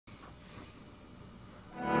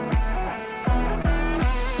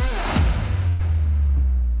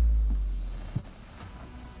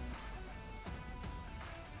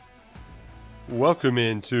Welcome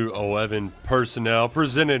into 11 Personnel,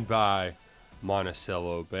 presented by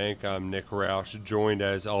Monticello Bank. I'm Nick Roush, joined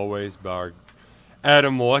as always by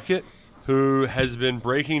Adam Luckett, who has been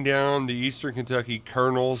breaking down the Eastern Kentucky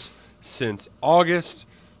Colonels since August.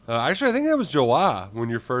 Actually, I think that was July when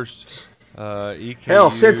your first EKU. Hell,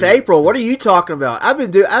 since April. What are you talking about? I've been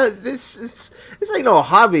doing this ain't no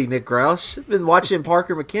hobby, Nick Roush. I've been watching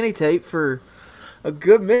Parker McKinney tape for a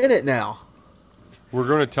good minute now. We're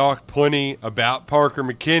going to talk plenty about Parker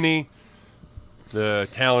McKinney, the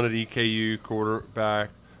talented EKU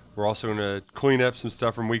quarterback. We're also going to clean up some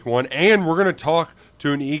stuff from week one, and we're going to talk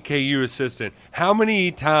to an EKU assistant. How many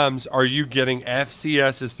times are you getting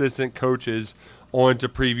FCS assistant coaches on to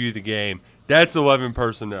preview the game? That's 11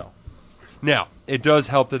 personnel. Now, it does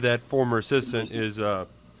help that that former assistant is a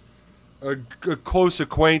close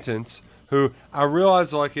acquaintance who I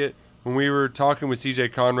realized like it when we were talking with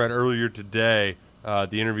CJ Conrad earlier today.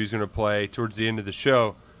 The interview's going to play towards the end of the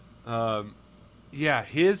show.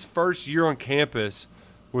 His first year on campus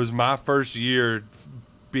was my first year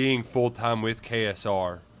being full-time with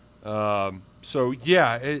KSR. I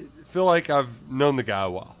feel like I've known the guy a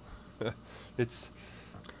while.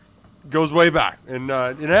 Goes way back. And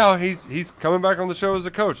now he's coming back on the show as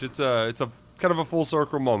a coach. It's a kind of a full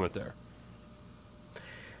circle moment there.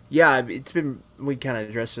 Yeah, we kind of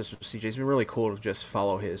addressed this with CJ. It's been really cool to just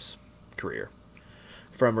follow his career.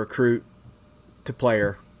 From recruit to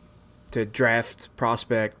player to draft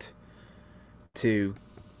prospect to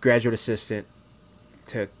graduate assistant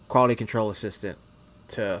to quality control assistant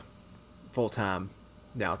to full-time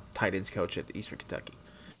now tight ends coach at Eastern Kentucky.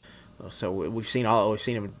 So we've seen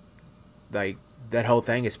him. Like that whole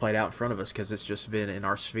thing has played out in front of us because it's just been in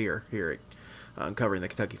our sphere here at covering the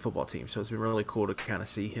Kentucky football team. So it's been really cool to kind of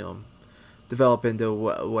see him develop into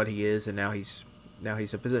what he is, and now he's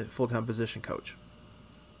a full-time position coach.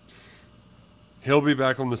 He'll be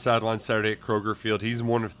back on the sideline Saturday at Kroger Field. He's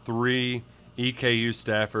one of 3 EKU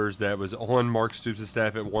staffers that was on Mark Stoops'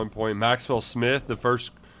 staff at one point. Maxwell Smith,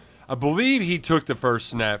 I believe he took the first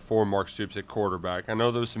snap for Mark Stoops at quarterback. I know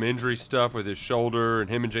there was some injury stuff with his shoulder, and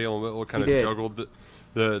him and Jalen Whitlow kind of juggled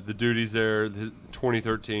the duties there,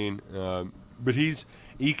 2013. But he's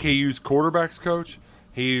EKU's quarterbacks coach.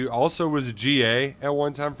 He also was a GA at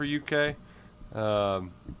one time for UK.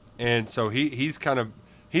 And so he's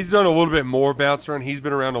done a little bit more bounce around. He's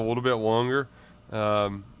been around a little bit longer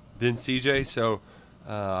than CJ. So,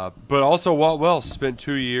 but also Walt Wells spent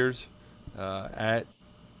 2 years at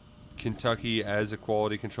Kentucky as a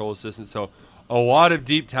quality control assistant. So a lot of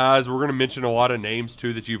deep ties. We're going to mention a lot of names,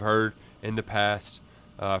 too, that you've heard in the past.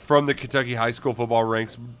 From the Kentucky high school football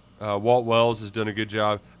ranks, Walt Wells has done a good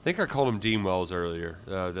job. I think I called him Dean Wells earlier.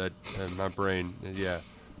 My brain,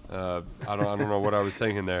 I don't know what I was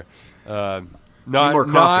thinking there. More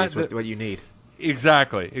coffee is what you need.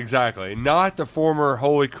 Exactly. Not the former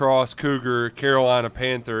Holy Cross Cougar, Carolina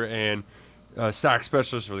Panther, and sack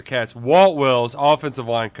specialist for the Cats. Walt Wells, offensive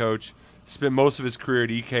line coach, spent most of his career at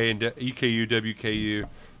EKU, WKU,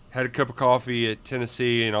 had a cup of coffee at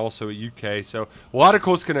Tennessee and also at UK. So a lot of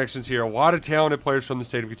close connections here, a lot of talented players from the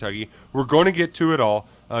state of Kentucky. We're going to get to it all,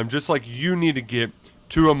 just like you need to get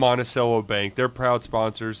to a Monticello Bank. They're proud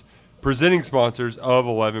sponsors, presenting sponsors of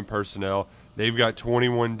 11 Personnel. They've got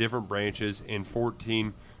 21 different branches in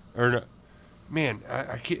 14 different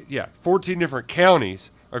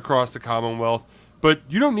counties across the Commonwealth. But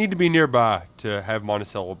you don't need to be nearby to have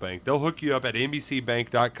Monticello Bank. They'll hook you up at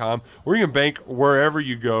NBCbank.com, or you can bank wherever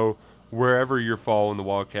you go, wherever you're following the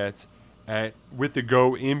Wildcats, with the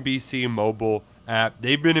Go NBC mobile app.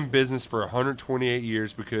 They've been in business for 128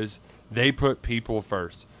 years because they put people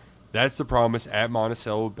first. That's the promise at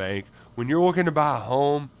Monticello Bank. When you're looking to buy a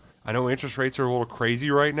home, I know interest rates are a little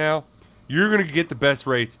crazy right now. You're going to get the best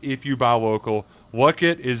rates if you buy local.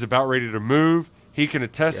 Luckett is about ready to move. He can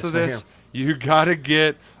attest to this. You got to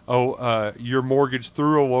get your mortgage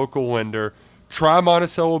through a local lender. Try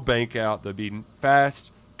Monticello Bank out. They'll be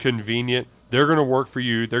fast, convenient. They're going to work for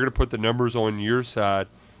you. They're going to put the numbers on your side.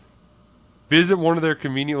 Visit one of their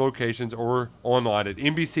convenient locations or online at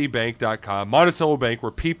NBCbank.com. Monticello Bank,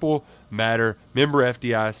 where people matter. Member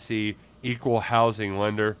FDIC Equal Housing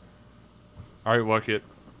Lender. All right, Luckett,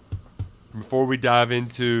 before we dive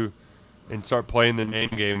into and start playing the name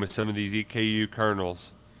game with some of these EKU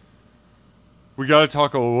Colonels, we got to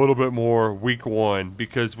talk a little bit more week one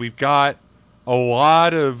because we've got a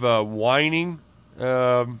lot of whining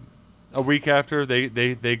a week after.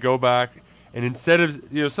 They go back, and instead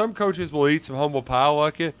of, some coaches will eat some humble pie,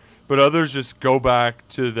 Luckett, but others just go back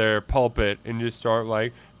to their pulpit and just start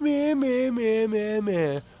like, meh, meh, meh, meh,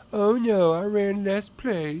 meh. Oh, no, I ran last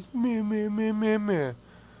place. Meh, meh, meh, meh, meh.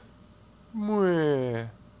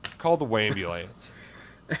 Call the ambulance.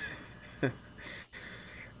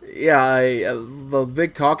 Yeah, the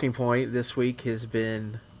big talking point this week has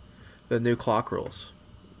been the new clock rules.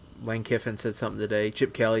 Lane Kiffin said something today.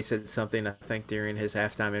 Chip Kelly said something, I think, during his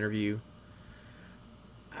halftime interview.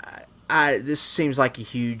 This seems like a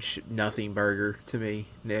huge nothing burger to me,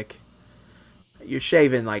 Nick. You're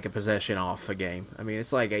shaving like a possession off a game. I mean,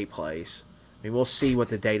 it's like 8 plays. I mean, we'll see what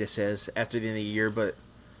the data says after the end of the year, but,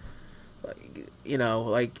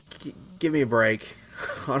 give me a break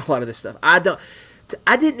on a lot of this stuff. I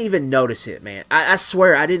didn't even notice it, man. I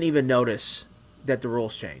swear I didn't even notice that the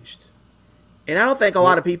rules changed. And I don't think a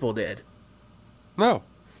lot of people did. No.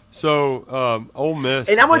 So, Ole Miss.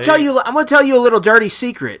 And I'm gonna tell you a little dirty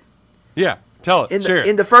secret. Yeah, tell it. Share it.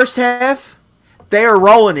 In the first half, they are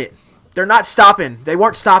rolling it. They're not stopping. They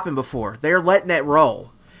weren't stopping before. They're letting that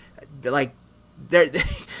roll. Like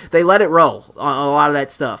they let it roll on a lot of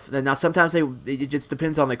that stuff. Now sometimes it just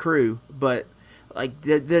depends on the crew, but like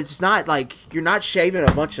there's not like you're not shaving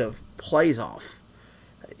a bunch of plays off,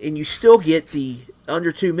 and you still get the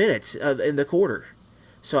under 2 minutes in the quarter.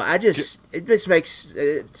 So it just makes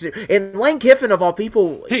and Lane Kiffin of all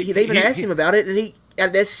people, they even asked him about it, and he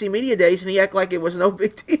at the SEC media days, and he acted like it was no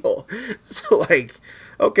big deal. So like,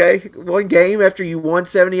 okay, one game after you won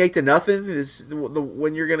 78-0 is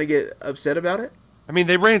when you're gonna get upset about it. I mean,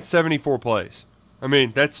 they ran 74 plays. I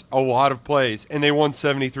mean, that's a lot of plays, and they won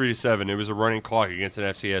 73-7. It was a running clock against an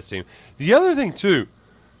FCS team. The other thing too,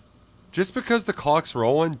 just because the clock's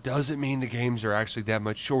rolling doesn't mean the games are actually that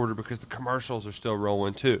much shorter because the commercials are still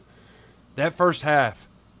rolling too. That first half,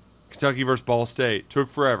 Kentucky versus Ball State, took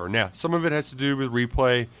forever. Now, some of it has to do with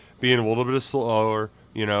replay being a little bit slower.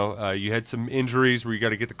 You had some injuries where you got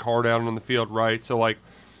to get the card out on the field right. So, like,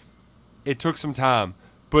 it took some time.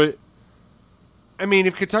 But, I mean,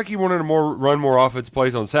 if Kentucky wanted to run more offense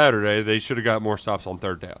plays on Saturday, they should have got more stops on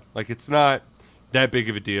third down. Like, it's not that big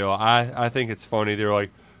of a deal. I think it's funny. They're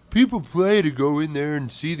like, people play to go in there and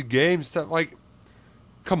see the game stuff. Like,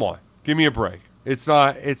 come on, give me a break. It's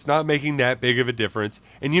not making that big of a difference.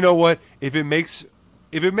 And you know what? If it makes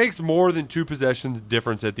more than 2 possessions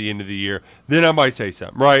difference at the end of the year, then I might say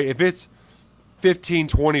something, right? If it's 15,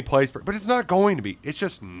 20 plays, but it's not going to be. It's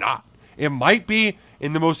just not. It might be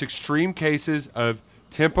in the most extreme cases of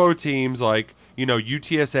tempo teams like,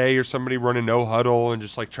 UTSA or somebody running no huddle and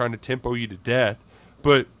just like trying to tempo you to death.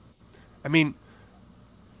 But, I mean,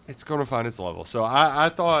 it's going to find its level. So I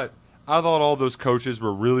thought all those coaches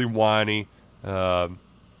were really whiny. But,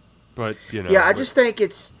 Yeah, I just think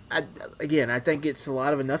I think it's a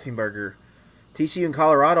lot of a nothing burger. TCU and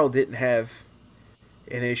Colorado didn't have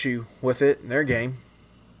an issue with it in their game.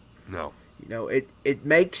 No. It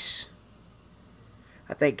makes,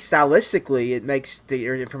 I think stylistically, it makes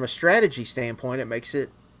from a strategy standpoint, it makes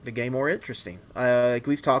the game more interesting. Like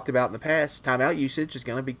we've talked about in the past, timeout usage is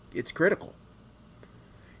it's critical.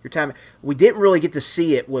 We didn't really get to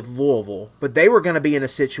see it with Louisville, but they were going to be in a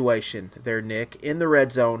situation there, Nick, in the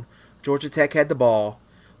red zone. Georgia Tech had the ball.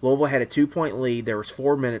 Louisville had a 2-point lead. There was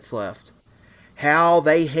 4 minutes left. How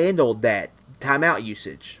they handled that timeout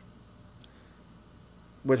usage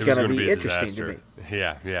was going to be interesting to me.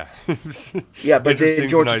 Yeah. Yeah, but then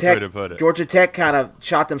Georgia Tech kind of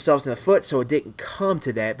shot themselves in the foot, so it didn't come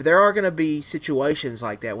to that. But there are going to be situations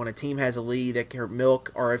like that when a team has a lead that can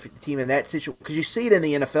milk, or if a team in that situation, because you see it in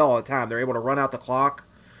the NFL all the time. They're able to run out the clock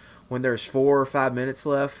when there's 4 or 5 minutes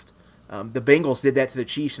left. The Bengals did that to the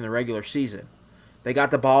Chiefs in the regular season. They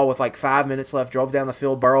got the ball with like 5 minutes left, drove down the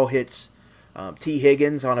field. Burrow hits T.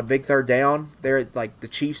 Higgins on a big third down. They're at like the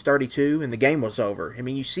Chiefs 32, and the game was over. I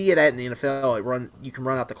mean, you see it in the NFL. You can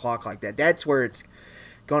run out the clock like that. That's where it's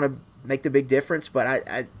going to make the big difference. But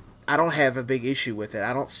I don't have a big issue with it.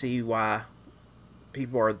 I don't see why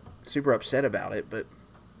people are super upset about it. But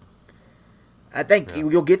I think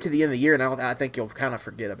you'll get to the end of the year, and I think you'll kind of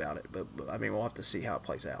forget about it. But I mean, we'll have to see how it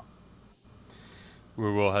plays out. We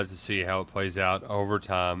will have to see how it plays out over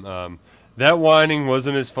time. That whining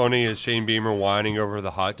wasn't as funny as Shane Beamer whining over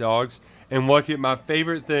the hot dogs. And Luckett, my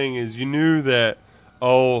favorite thing is you knew that,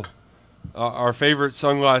 our favorite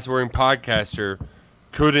sunglass-wearing podcaster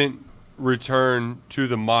couldn't return to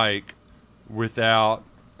the mic without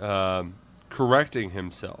correcting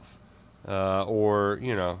himself. He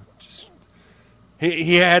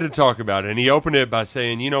had to talk about it. And he opened it by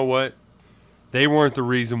saying, you know what? They weren't the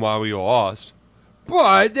reason why we lost.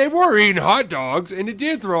 But they were eating hot dogs, and it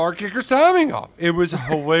did throw our kicker's timing off. It was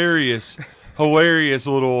hilarious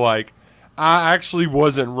little, like, I actually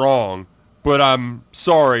wasn't wrong, but I'm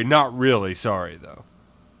sorry. Not really sorry, though.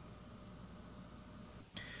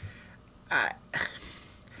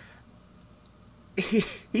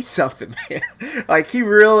 he's something, man. Like, he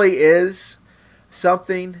really is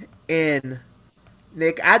something. And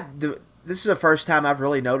Nick, this is the first time I've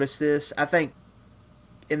really noticed this. I think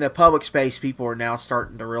in the public space, people are now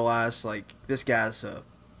starting to realize, like, this guy's a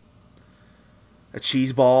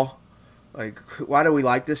cheese ball. Like, why do we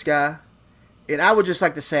like this guy? And I would just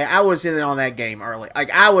like to say, I was in on that game early. Like,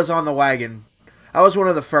 I was on the wagon. I was one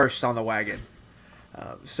of the first on the wagon.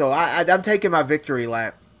 So I'm taking my victory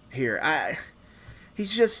lap here.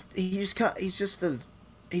 He's a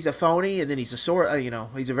phony, and then he's a sore.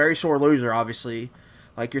 He's a very sore loser. Obviously,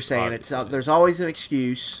 like you're saying, there's always an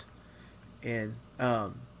excuse. And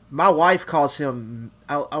my wife calls him.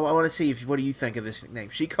 I want to see what do you think of this nickname?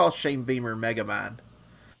 She calls Shane Beamer Megamind.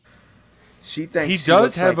 She thinks he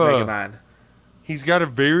does have like Megamind. He's got a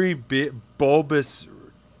very big, bulbous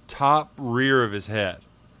top rear of his head.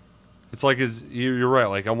 It's like you're right,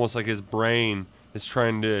 like almost like his brain is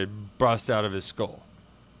trying to bust out of his skull.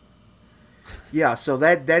 Yeah, so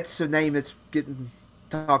that's the name that's getting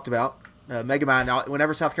talked about. Megamind.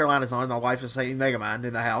 Whenever South Carolina's on, my wife is saying Megamind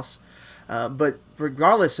in the house. But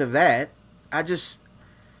regardless of that,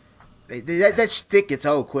 that stick gets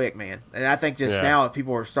old quick, man. And I think now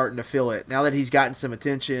people are starting to feel it. Now that he's gotten some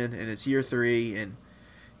attention and it's year 3, and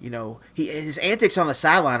his antics on the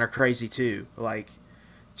sideline are crazy too. Like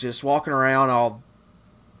just walking around all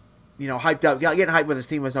hyped up, getting hyped with his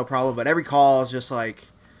team was no problem, but every call is just like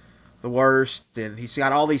the worst. And he's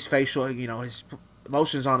got all these facial, his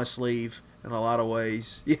emotions on his sleeve in a lot of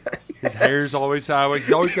ways. Yeah, his hair's always sideways.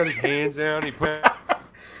 He's always got his hands down.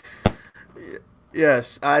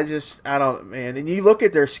 Yes, I don't, man. And you look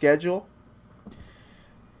at their schedule.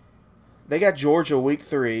 They got Georgia week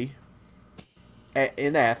 3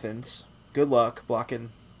 in Athens. Good luck blocking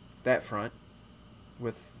that front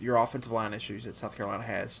with your offensive line issues that South Carolina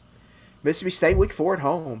has. Mississippi State week 4 at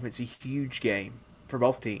home. It's a huge game for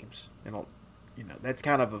both teams. And that's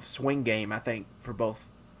kind of a swing game, I think, for both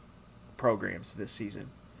programs this season.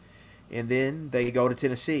 And then they go to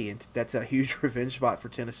Tennessee, and that's a huge revenge spot for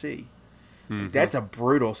Tennessee. Mm-hmm. That's a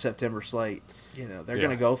brutal September slate. They're going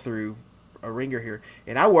to go through a ringer here.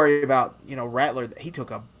 And I worry about, Rattler. He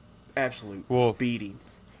took a absolute beating.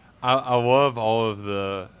 I love all of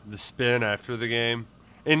the spin after the game.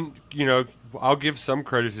 And, I'll give some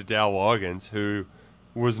credit to Dow Loggins, who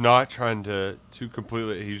was not trying to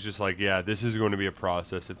completely – he was just like, yeah, this is going to be a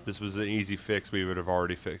process. If this was an easy fix, we would have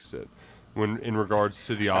already fixed it when in regards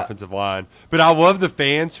to the offensive line. But I love the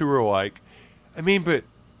fans who were like, but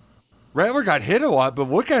Rattler got hit a lot, but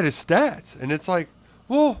look at his stats. And it's like,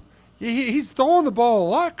 well, he's throwing the ball a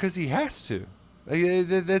lot because he has to.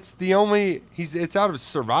 That's the only – it's out of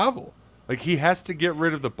survival. Like, he has to get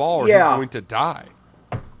rid of the ball or he's going to die.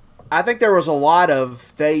 I think there was a lot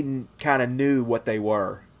of they kind of knew what they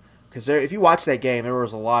were. Because if you watch that game, there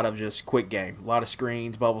was a lot of just quick game. A lot of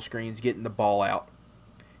screens, bubble screens, getting the ball out.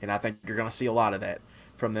 And I think you're going to see a lot of that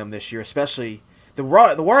from them this year. Especially the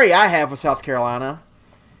worry I have with South Carolina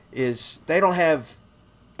is they don't have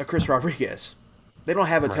a Chris Rodriguez. They don't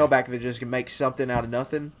have a tailback that just can make something out of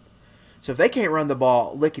nothing. So if they can't run the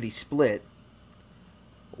ball lickety-split,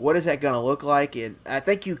 what is that going to look like? And I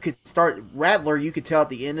think you could start – Rattler, you could tell at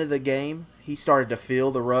the end of the game, he started to feel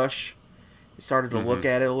the rush. He started to look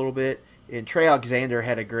at it a little bit. And Trey Alexander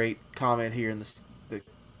had a great comment here in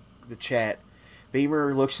the chat.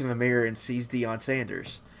 Beamer looks in the mirror and sees Deion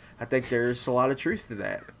Sanders. I think there's a lot of truth to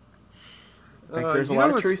that.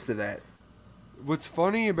 What's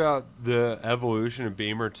funny about the evolution of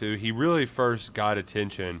Beamer, too, he really first got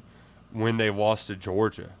attention when they lost to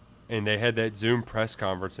Georgia. And they had that Zoom press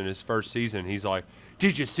conference in his first season. He's like,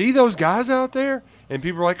 did you see those guys out there? And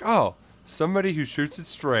people are like, oh, somebody who shoots it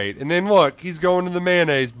straight. And then, look, he's going to the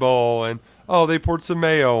mayonnaise bowl. And, they poured some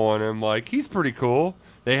mayo on him. Like, he's pretty cool.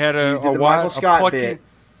 They had Michael Scott bit.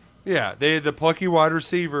 Yeah, they had the plucky wide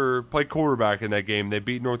receiver play quarterback in that game. They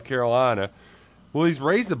beat North Carolina. Well, he's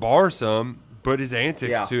raised the bar some, but his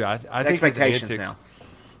antics, too. I think his antics. Now.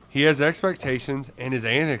 He has expectations, and his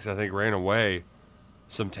antics, I think, ran away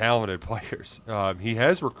some talented players. He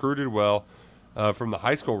has recruited well from the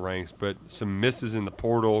high school ranks, but some misses in the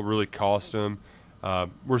portal really cost him.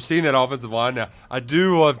 We're seeing that offensive line now. I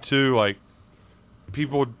do love, too, like,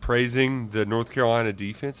 people praising the North Carolina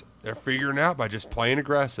defense. They're figuring out by just playing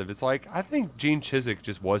aggressive. It's like, I think Gene Chizik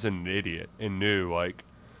just wasn't an idiot and knew, like,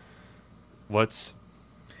 let's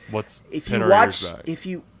pin our ears back.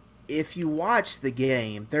 If you watch the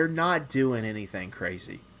game, they're not doing anything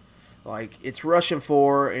crazy. Like, it's rushing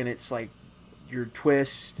 4, and it's like your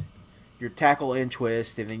twist, your tackle and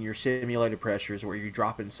twist, and then your simulated pressures where you're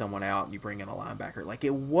dropping someone out and you bring in a linebacker. Like,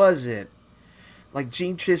 it wasn't Like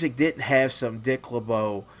Gene Chizik didn't have some Dick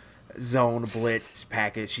LeBeau zone blitz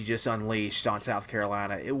package he just unleashed on South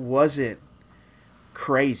Carolina. It wasn't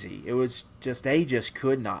crazy. It was just they just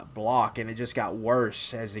could not block, and it just got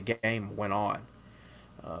worse as the game went on.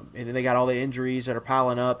 And then they got all the injuries that are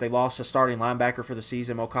piling up. They lost a starting linebacker for the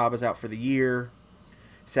season. Mokaba's out for the year.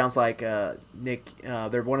 Sounds like Nick.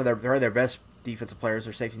 They're one of their best defensive players.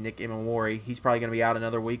 Their safety Nick Imamori. He's probably going to be out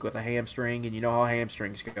another week with a hamstring, and you know how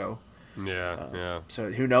hamstrings go. Yeah.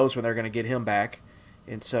 So who knows when they're going to get him back?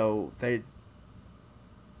 And so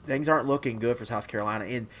things aren't looking good for South Carolina,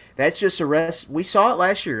 and that's just a recipe. We saw it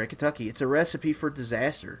last year at Kentucky. It's a recipe for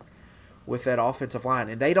disaster with that offensive line,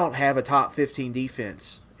 and they don't have a top 15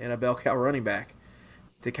 defense and a bell cow running back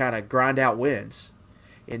to kind of grind out wins.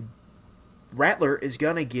 And Rattler is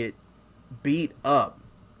going to get beat up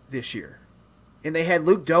this year, and they had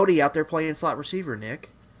Luke Doty out there playing slot receiver. Nick,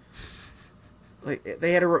 like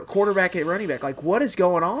they had a quarterback at running back. Like, what is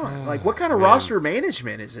going on? Like, what kind of roster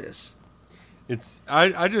management is this?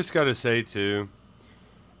 I just got to say too,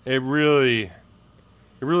 it really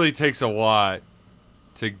takes a lot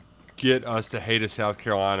to get us to hate a South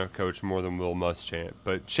Carolina coach more than Will Muschamp.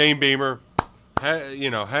 But Shane Beamer,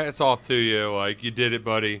 hats off to you. Like, you did it,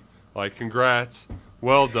 buddy. Like, congrats,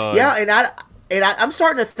 well done. Yeah, and I'm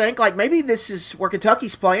starting to think like maybe this is where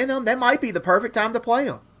Kentucky's playing them. That might be the perfect time to play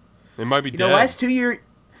them. It might be. The last 2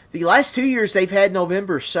 years they've had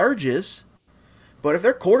November surges. But if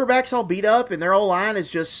their quarterback's all beat up and their O-line is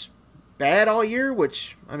just bad all year,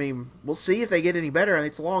 which, I mean, we'll see if they get any better. I mean,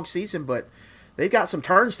 it's a long season, but they've got some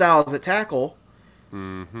turnstiles at tackle.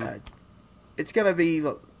 Mm-hmm. It's going to be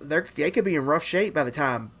 – they could be in rough shape by the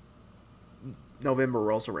time November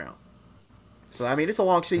rolls around. So, I mean, it's a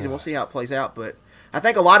long season. We'll see how it plays out. But I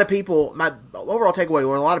think a lot of people – my overall takeaway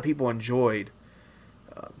was a lot of people enjoyed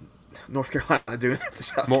North Carolina doing that to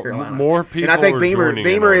South Carolina. More people and I think are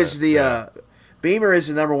Beamer is the yeah. Beamer is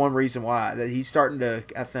the number one reason why that he's starting to,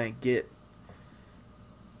 I think, get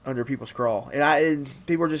under people's crawl, and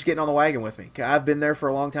people are just getting on the wagon with me. I've been there for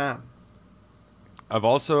a long time. I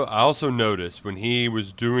also noticed when he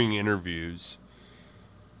was doing interviews,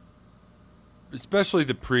 especially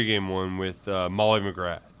the pregame one with Molly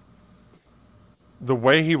McGrath, the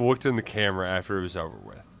way he looked in the camera after it was over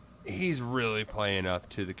with, he's really playing up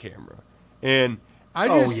to the camera, and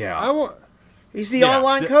he's the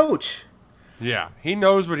online coach. Yeah, he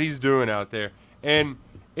knows what he's doing out there. And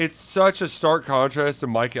it's such a stark contrast to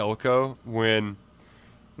Mike Elko when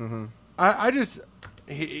we got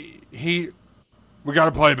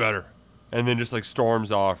to play better. And then just like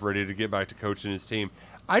storms off, ready to get back to coaching his team.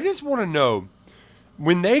 I just want to know,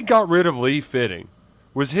 when they got rid of Lee Fitting,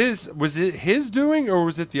 was it his doing or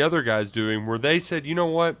was it the other guy's doing where they said, you know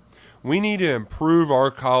what, we need to improve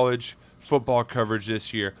our college football coverage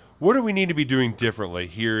this year. What do we need to be doing differently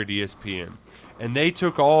here at ESPN? And they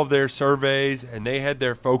took all of their surveys and they had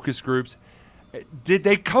their focus groups. Did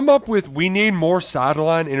they come up with, we need more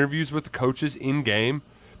sideline interviews with the coaches in game?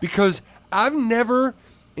 Because I've never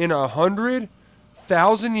in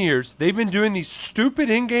 100,000 years, they've been doing these stupid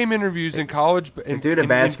in-game interviews in college. They do it in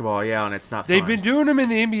basketball, and it's not fun. They've been doing them in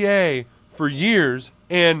the NBA for years,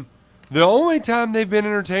 and the only time they've been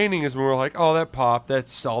entertaining is when we're like, oh, that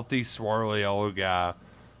salty, swirly old guy.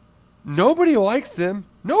 Nobody likes them.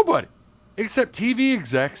 Nobody. Except TV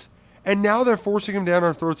execs, and now they're forcing them down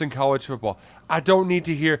our throats in college football. I don't need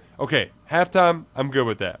to hear, okay, halftime, I'm good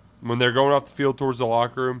with that. When they're going off the field towards the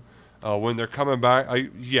locker room, when they're coming back,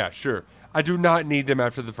 yeah, sure. I do not need them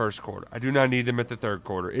after the first quarter. I do not need them at the third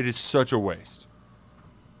quarter. It is such a waste.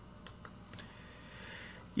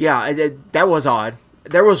 Yeah, that was odd.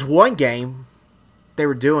 There was one game they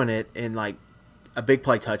were doing it, and like a big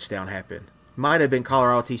play touchdown happened. Might have been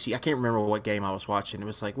Colorado TC. I can't remember what game I was watching. It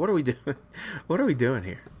was like, what are we doing? What are we doing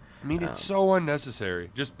here? I mean, it's so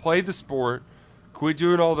unnecessary. Just play the sport. Quit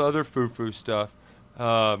doing all the other foo-foo stuff.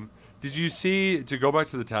 Did you see, to go back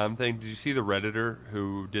to the time thing, did you see the Redditor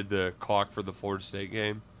who did the clock for the Florida State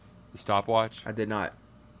game? The stopwatch? I did not.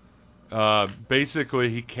 Basically,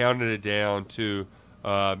 he counted it down to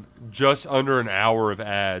just under an hour of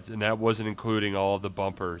ads, and that wasn't including all of the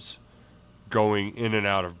bumpers going in and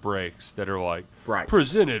out of breaks that are like,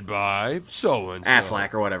 presented by so-and-so.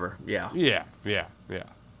 Aflac or whatever, yeah. Yeah.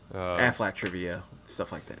 Aflac trivia,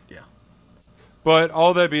 stuff like that, yeah. But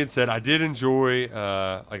all that being said, I did enjoy,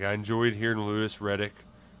 I enjoyed hearing Lewis Reddick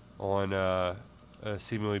on a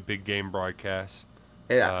seemingly big game broadcast.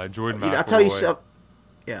 Yeah. Enjoyed McElroy.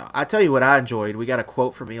 I'll tell you what I enjoyed. We got a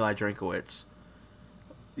quote from Eli Drinkowitz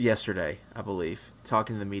yesterday, I believe,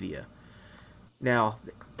 talking to the media. Now,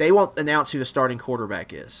 they won't announce who the starting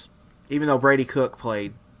quarterback is, even though Brady Cook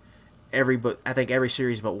played I think every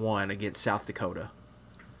series but one against South Dakota.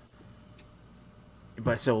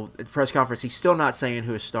 But so at the press conference, he's still not saying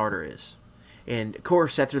who his starter is. And of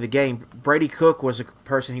course, after the game, Brady Cook was a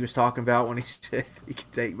person he was talking about when he said he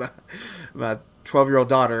could take my 12-year-old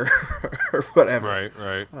daughter or whatever.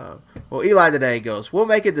 Right. Well, Eli today goes, we'll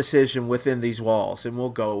make a decision within these walls and we'll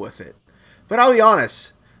go with it. But I'll be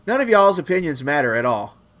honest, none of y'all's opinions matter at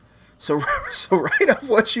all. So write up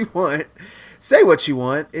what you want, say what you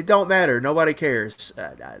want. It don't matter. Nobody cares.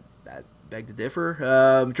 I beg to differ.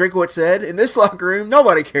 Drinkwitz said, in this locker room,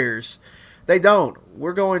 nobody cares. They don't.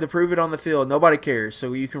 We're going to prove it on the field. Nobody cares.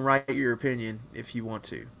 So you can write your opinion if you want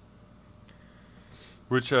to.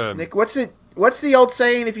 Which Nick, what's the old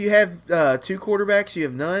saying? If you have 2 quarterbacks, you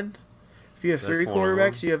have none. If you have 3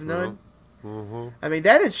 quarterbacks, you have none. Mm-hmm. I mean,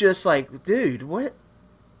 that is just like, dude, what?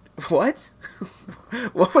 What?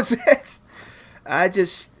 What was that?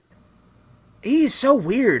 He's so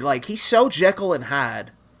weird. Like, he's so Jekyll and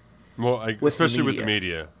Hyde. Well, especially with the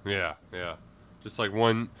media. Yeah. Just like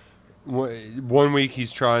one week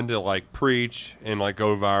he's trying to like preach and like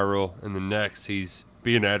go viral, and the next he's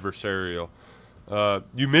being adversarial.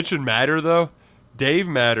 You mentioned Matter though. Dave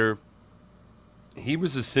Matter. He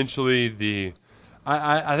was essentially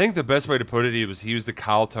I think the best way to put it, he was the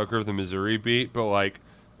Kyle Tucker of the Missouri beat, but like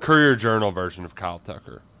Courier Journal version of Kyle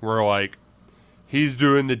Tucker, where like he's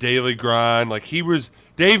doing the daily grind. Like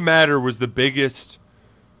Dave Matter was the biggest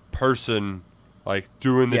person like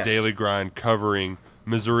doing the daily grind covering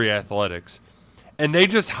Missouri athletics, and they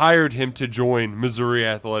just hired him to join Missouri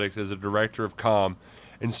athletics as a director of comm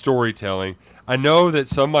and storytelling. I know that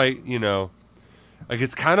some might, like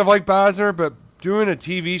it's kind of like Beisner, but doing a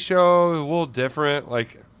TV show a little different,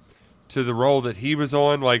 like to the role that he was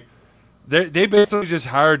on. Like they basically just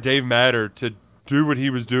hired Dave Matter to do what he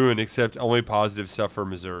was doing, except only positive stuff for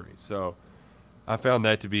Missouri. So I found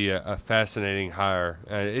that to be a fascinating hire.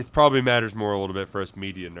 It probably matters more a little bit for us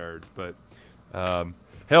media nerds, but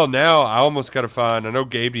hell, now I almost got to find. I know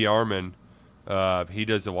Gabe DeArmond, he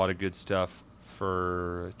does a lot of good stuff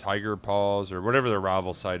for Tiger Paws or whatever their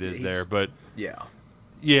rival site is there. But yeah,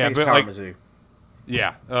 but like,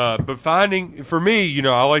 but finding for me,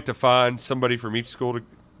 I like to find somebody from each school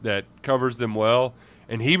that covers them well,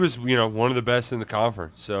 and he was, one of the best in the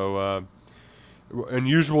conference. So.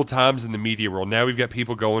 Unusual times in the media world. Now we've got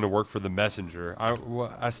people going to work for the Messenger.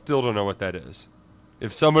 I still don't know what that is.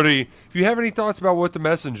 If you have any thoughts about what the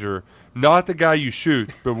Messenger, not the guy you shoot,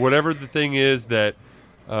 but whatever the thing is that,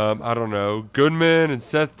 I don't know, Goodman and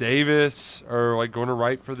Seth Davis are like going to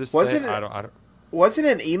write for this thing. Wasn't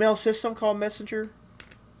it an email system called Messenger?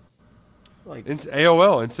 Like it's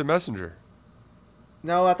AOL, Instant Messenger.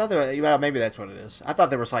 No, I thought maybe that's what it is. I thought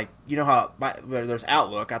there was like, how there's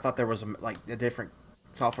Outlook. I thought there was a different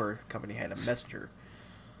software company had a Messenger.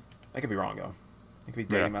 I could be wrong though. I could be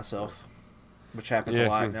dating myself, which happens a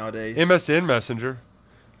lot nowadays. MSN Messenger,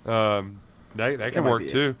 that can work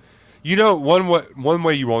too. One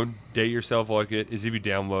way you won't date yourself like it is if you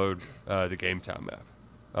download the Gametime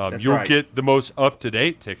app. You'll get the most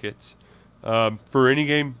up-to-date tickets for any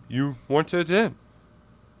game you want to attend.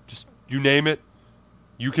 Just you name it.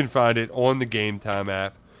 You can find it on the Gametime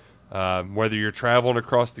app, whether you're traveling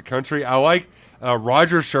across the country. I like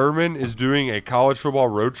Roger Sherman is doing a college football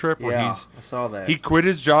road trip where I saw that. He quit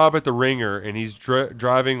his job at the Ringer, and he's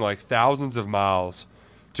driving like thousands of miles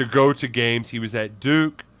to go to games. He was at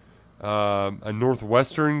Duke, a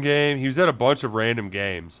Northwestern game. He was at a bunch of random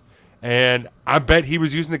games. And I bet he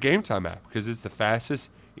was using the Gametime app because it's the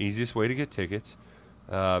fastest, easiest way to get tickets.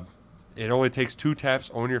 It only takes 2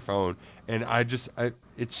 taps on your phone. And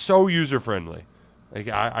it's so user-friendly. Like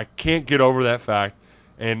I can't get over that fact.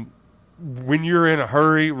 And when you're in a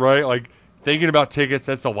hurry, right, like thinking about tickets,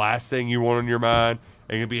 that's the last thing you want on your mind.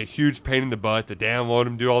 And it can be a huge pain in the butt to download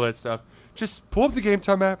them, do all that stuff. Just pull up the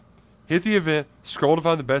Gametime app, hit the event, scroll to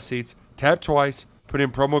find the best seats, tap twice, put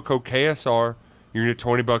in promo code KSR. You're going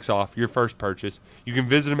to get $20 off your first purchase. You can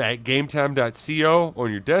visit them at gametime.co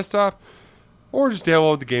on your desktop, or just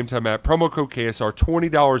download the Gametime app. Promo code KSR,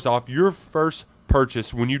 $20 off your first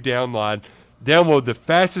purchase when you download the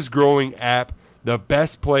fastest growing app, the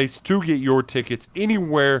best place to get your tickets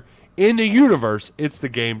anywhere in the universe. It's the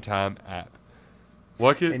Gametime app.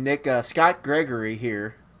 Luckett? And Nick, Scott Gregory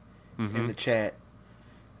here in the chat.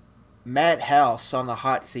 Matt House on the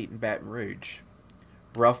hot seat in Baton Rouge.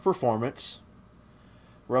 Rough performance.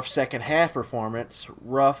 Rough second half performance.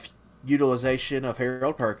 Rough utilization of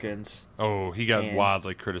Harold Perkins. Oh, he got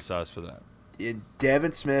widely criticized for that.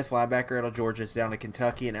 Devin Smith, linebacker out of Georgia, is down to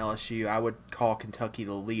Kentucky and LSU. I would call Kentucky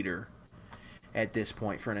the leader at this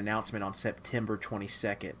point for an announcement on September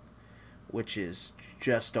 22nd, which is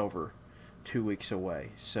just over 2 weeks away.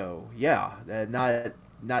 So yeah,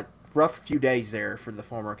 not rough few days there for the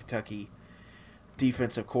former Kentucky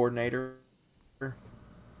defensive coordinator.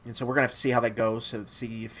 And so we're gonna have to see how that goes. So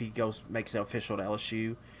see if he makes it official to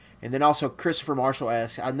LSU. And then also Christopher Marshall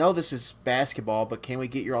asks, I know this is basketball, but can we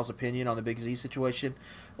get your all's opinion on the Big Z situation?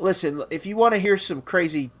 Listen, if you want to hear some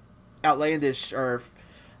crazy, outlandish, or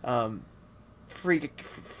some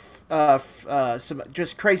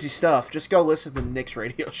just crazy stuff, just go listen to Nick's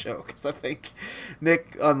radio show, because I think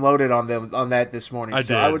Nick unloaded on that this morning.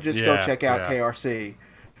 I would just go check out KRC.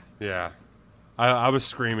 Yeah. I was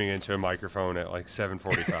screaming into a microphone at like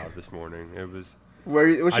 7:45 this morning. It was...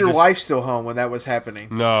 Was your wife still home when that was happening?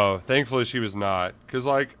 No, thankfully she was not. Because,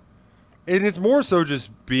 like, and it's more so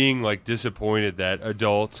just being, like, disappointed that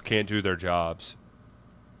adults can't do their jobs.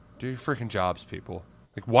 Do your freaking jobs, people.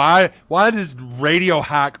 Like, why does radio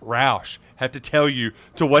hack Roush have to tell you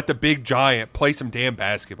to let the big giant play some damn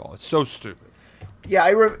basketball? It's so stupid. Yeah,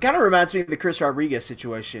 it kind of reminds me of the Chris Rodriguez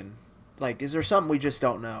situation. Like, is there something we just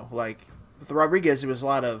don't know? Like, with Rodriguez, it was a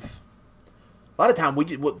lot of time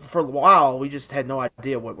for a while we just had no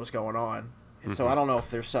idea what was going on, and so I don't know if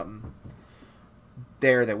there's something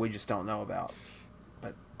there that we just don't know about.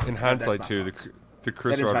 But in hindsight, too, the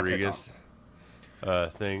Chris Rodriguez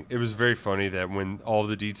thing, it was very funny that when all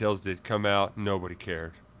the details did come out, nobody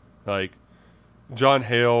cared. Like, John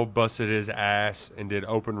Hale busted his ass and did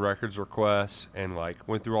open records requests and like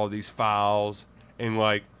went through all these files, and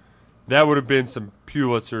like that would have been some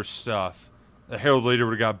Pulitzer stuff. The Herald Leader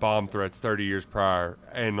would have got bomb threats 30 years prior,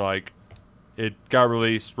 and like it got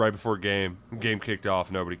released right before game kicked off.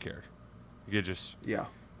 Nobody cared. It just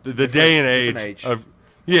the day and age of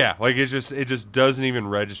like it just doesn't even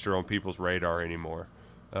register on people's radar anymore.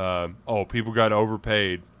 People got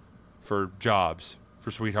overpaid for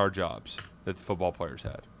sweetheart jobs that the football players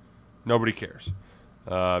had. Nobody cares.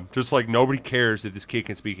 Just like nobody cares if this kid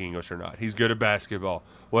can speak English or not. He's good at basketball.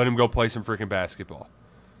 Let him go play some freaking basketball.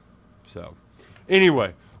 So.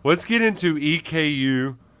 Anyway, let's get into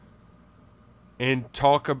EKU and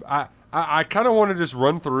talk about... I kind of want to just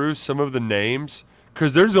run through some of the names,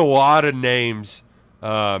 because there's a lot of names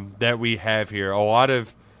that we have here. A lot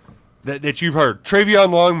of... that you've heard. Travion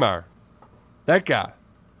Longmire. That guy.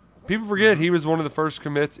 People forget he was one of the first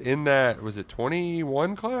commits in that... Was it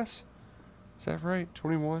 21 class? Is that right?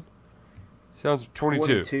 21? Sounds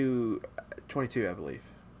 22. 22, I believe.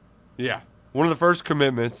 Yeah. One of the first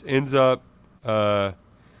commitments ends up... I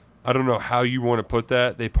don't know how you want to put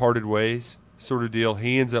that. They parted ways sort of deal.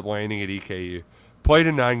 He ends up landing at EKU. Played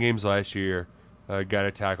in 9 games last year. Got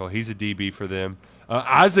a tackle. He's a DB for them.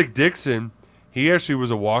 Isaac Dixon, he actually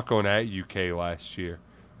was a walk-on at UK last year.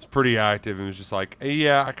 Was pretty active and was just like, hey,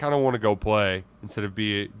 yeah, I kind of want to go play instead of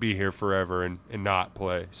be here forever and not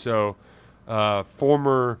play. So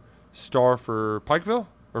former star for Pikeville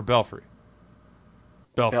or Belfry?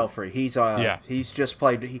 Belfry. He's just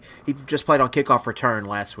played. He just played on kickoff return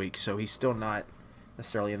last week, so he's still not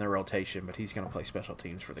necessarily in the rotation, but he's going to play special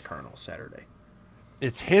teams for the Colonels Saturday.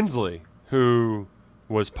 It's Hensley who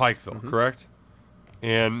was Pikeville, correct?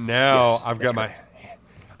 And now yes,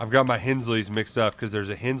 I've got my Hensleys mixed up, because there's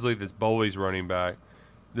a Hensley that's Bowley's running back.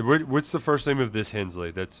 What's the first name of this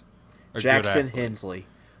Hensley? That's Jackson Hensley,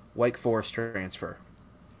 Wake Forest transfer.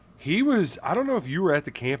 He was, I don't know if you were at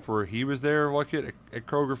the camp where he was there, Luckett, at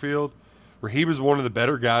Kroger Field, where he was one of the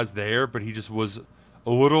better guys there, but he just was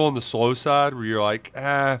a little on the slow side, where you're like,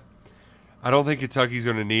 I don't think Kentucky's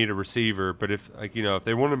going to need a receiver, but if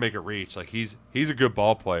they want to make a reach, like he's a good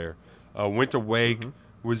ball player. Went to Wake,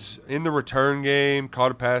 was in the return game,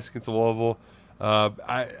 caught a pass against Louisville.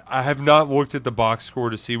 I have not looked at the box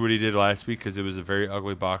score to see what he did last week, because it was a very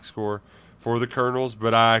ugly box score for the Colonels,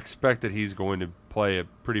 but I expect that he's going to play a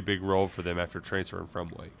pretty big role for them after transferring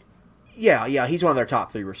from Wake. Yeah, he's one of their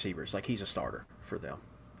top 3 receivers. Like, he's a starter for them.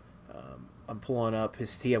 I'm pulling up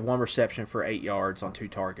he had 1 reception for 8 yards on 2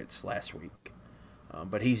 targets last week.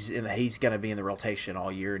 But he's going to be in the rotation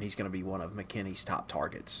all year, and he's going to be one of McKinney's top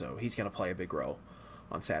targets. So he's going to play a big role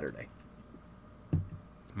on Saturday.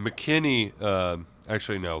 McKinney,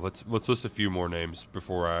 actually no. Let's list a few more names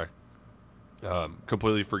before I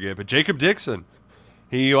completely forget. But Jacob Dixon,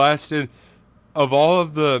 he lasted, of all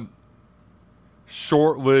of the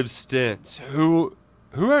short-lived stints, who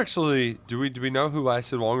actually do we know who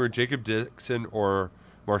lasted longer, Jacob Dixon or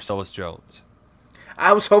Marcellus Jones?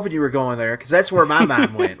 I was hoping you were going there, because that's where my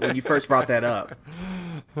mind went when you first brought that up.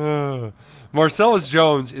 Marcellus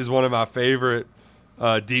Jones is one of my favorite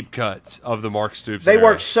deep cuts of the Mark Stoops They era.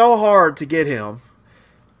 worked so hard to get him,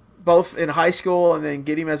 both in high school and then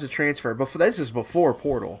get him as a transfer. But this is before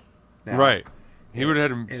portal. Now. Right. He would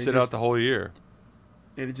have had him sit out the whole year.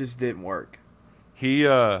 And it just didn't work.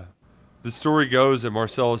 The story goes that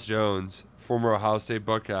Marcellus Jones, former Ohio State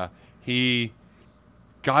Buckeye, he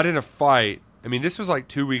got in a fight. I mean, this was like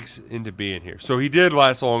 2 weeks into being here. So he did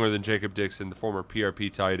last longer than Jacob Dixon, the former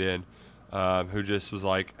PRP tight end, who just was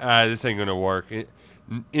like, this ain't going to work. It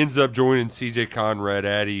ends up joining CJ Conrad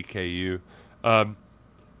at EKU.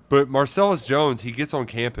 But Marcellus Jones, he gets on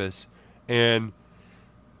campus, and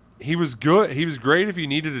he was good. He was great if you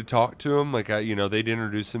needed to talk to him. Like, they'd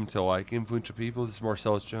introduce him to, like, influential people. This is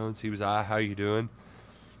Marcellus Jones. He was, how you doing?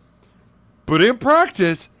 But in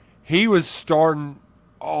practice, he was starting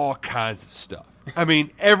all kinds of stuff. I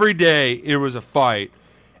mean, every day it was a fight.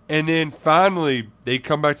 And then finally, they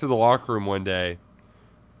come back to the locker room one day.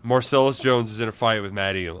 Marcellus Jones is in a fight with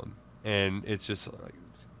Matt Elam. And it's just like,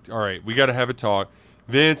 all right, we got to have a talk.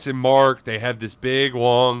 Vince and Mark, they have this big,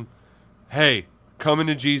 long, hey, coming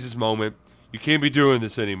to Jesus moment. You can't be doing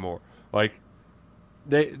this anymore. Like,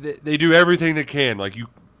 they do everything they can. Like,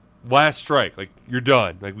 last strike. Like, you're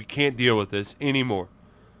done. Like, we can't deal with this anymore.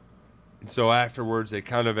 And so afterwards, they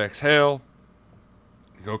kind of exhale.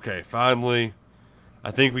 Okay, finally,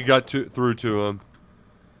 I think we got through to him.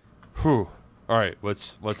 Whew. All right,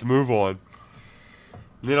 let's move on.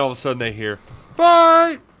 And then all of a sudden they hear,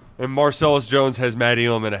 fight! And Marcellus Jones has Matt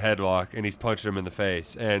Elam in a headlock, and he's punching him in the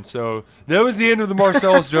face. And so that was the end of the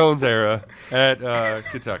Marcellus Jones era at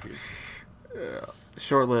Kentucky. Yeah.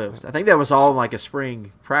 Short-lived. I think that was all like a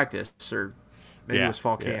spring practice, or maybe it was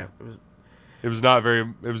fall camp. It was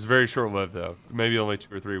very short-lived, though. Maybe only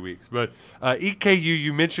 2 or 3 weeks. But EKU,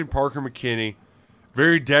 you mentioned Parker McKinney,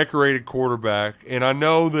 very decorated quarterback. And I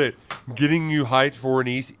know that getting you hyped for an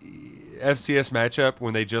FCS matchup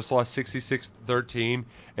when they just lost 66-13,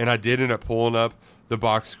 and I did end up pulling up the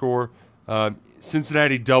box score.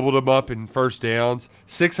 Cincinnati doubled them up in first downs,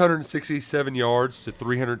 667 yards to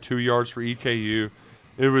 302 yards for EKU.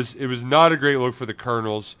 It was not a great look for the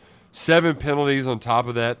Colonels. 7 penalties on top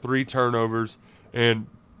of that, 3 turnovers, and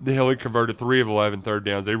they only converted 3 of 11 third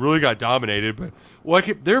downs. They really got dominated, but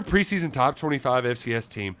they're a preseason top 25 FCS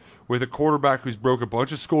team with a quarterback who's broke a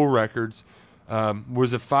bunch of school records,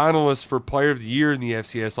 was a finalist for Player of the Year in the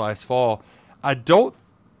FCS last fall. I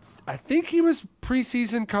think he was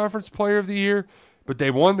preseason conference Player of the Year, but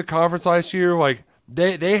they won the conference last year. Like,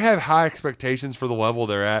 they have high expectations for the level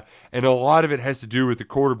they're at, and a lot of it has to do with the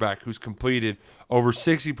quarterback who's completed over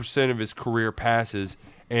 60% of his career passes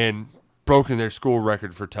and broken their school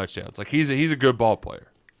record for touchdowns. Like, he's a good ball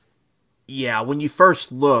player. Yeah, when you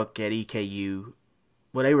first look at EKU,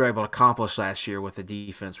 what they were able to accomplish last year with the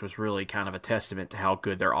defense was really kind of a testament to how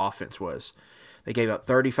good their offense was. They gave up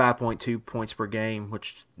 35.2 points per game,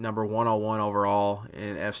 which number 101 overall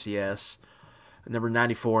in FCS. Number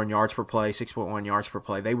 94 in yards per play, 6.1 yards per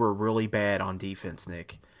play. They were really bad on defense,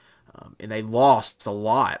 Nick. And they lost a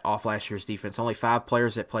lot off last year's defense. Only 5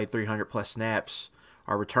 players that played 300-plus snaps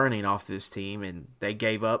are returning off this team, and they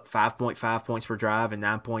gave up 5.5 points per drive and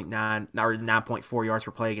 9.4 yards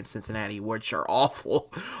per play against Cincinnati, which are awful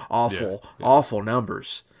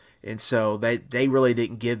numbers. And so they really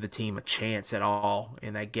didn't give the team a chance at all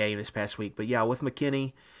in that game this past week. But, yeah, with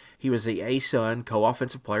McKinney, he was the A-Sun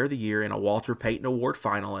Co-Offensive Player of the Year and a Walter Payton Award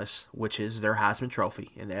finalist, which is their Heisman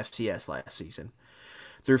Trophy in the FCS last season.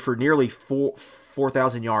 Threw for nearly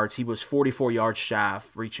 4,000 yards. He was 44 yards shy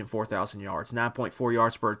of reaching 4,000 yards, 9.4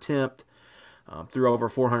 yards per attempt. Threw over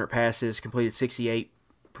 400 passes, completed 68%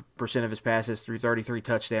 of his passes, threw 33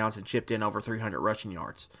 touchdowns, and chipped in over 300 rushing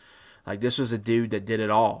yards. Like, this was a dude that did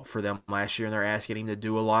it all for them last year, and they're asking him to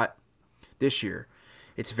do a lot this year.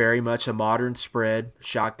 It's very much a modern spread,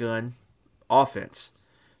 shotgun offense.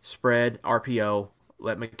 Spread, RPO,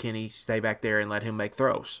 let McKinney stay back there and let him make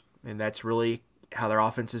throws. And that's really how their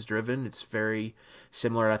offense is driven. It's very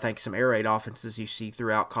similar to, I think, some air raid offenses you see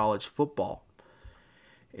throughout college football.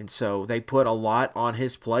 And so they put a lot on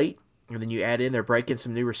his plate. And then you add in, they're breaking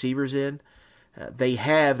some new receivers in. They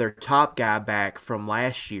have their top guy back from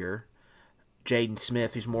last year, Jaden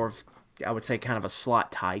Smith, who's more of, I would say, kind of a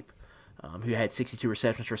slot type, who had 62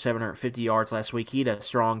 receptions for 750 yards last week. He had a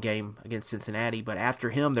strong game against Cincinnati, but after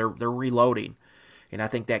him, they're reloading. And I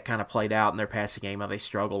think that kind of played out in their passing game, how they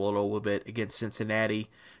struggled a little bit against Cincinnati.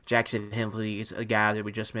 Jackson Hensley is a guy that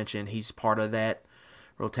we just mentioned. He's part of that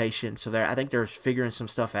rotation. So I think they're figuring some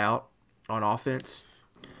stuff out on offense.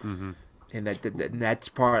 Mm-hmm. And that's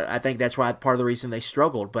part. I think that's why part of the reason they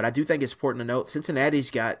struggled. But I do think it's important to note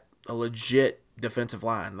Cincinnati's got a legit defensive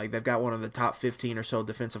line. Like, they've got one of the top 15 or so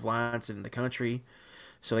defensive lines in the country.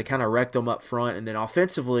 So they kind of wrecked them up front. And then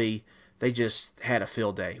offensively, they just had a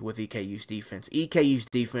field day with EKU's defense. EKU's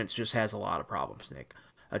defense just has a lot of problems, Nick.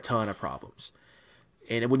 A ton of problems.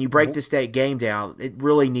 And when you break this game down, it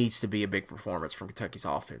really needs to be a big performance from Kentucky's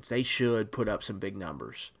offense. They should put up some big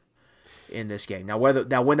numbers in this game. Now,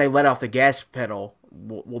 when they let off the gas pedal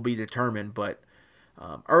will be determined, but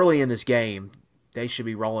early in this game, they should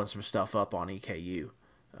be rolling some stuff up on EKU.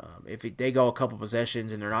 If they go a couple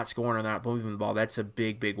possessions and they're not scoring or they're not moving the ball, that's a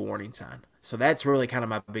big, big warning sign. So that's really kind of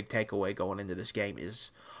my big takeaway going into this game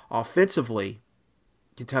is offensively,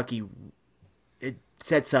 Kentucky, it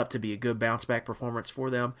sets up to be a good bounce-back performance for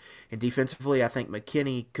them. And defensively, I think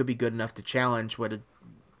McKinney could be good enough to challenge what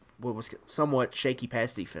was somewhat shaky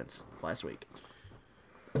pass defense last week.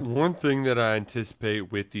 One thing that I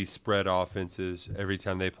anticipate with these spread offenses every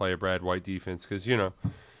time they play a Brad White defense, because,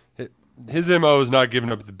 his MO is not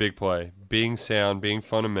giving up the big play, being sound, being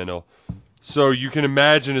fundamental. So you can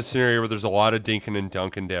imagine a scenario where there's a lot of dinking and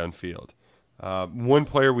dunking downfield. One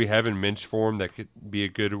player we haven't mentioned for him that could be a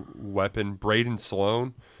good weapon, Braden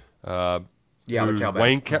Sloan.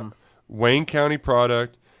 Wayne County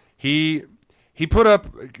product. He put up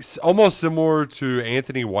almost similar to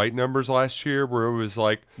Anthony White numbers last year, where it was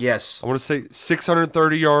like, yes, I want to say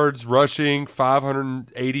 630 yards rushing,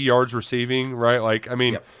 580 yards receiving, right? Like, I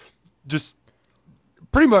mean, just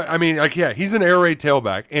pretty much. I mean, like, yeah, he's an air raid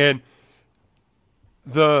tailback, and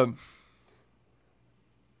the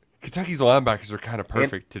Kentucky's linebackers are kind of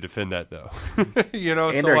perfect to defend that, though.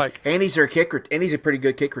 And he's a pretty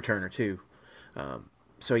good kick returner too.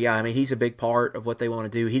 So yeah, I mean, he's a big part of what they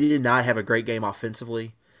want to do. He did not have a great game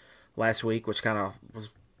offensively last week, which kind of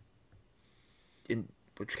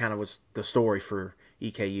was the story for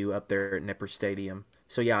EKU up there at Nippert Stadium.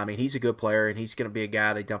 So yeah, I mean, he's a good player, and he's going to be a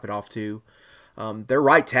guy they dump it off to. Their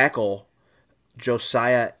right tackle,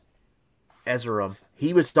 Josiah Ezerum,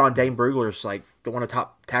 he was on Dane Brugler's one of the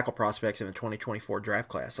top tackle prospects in the 2024 draft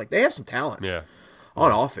class. Like, they have some talent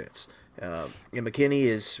on offense. And McKinney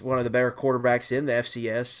is one of the better quarterbacks in the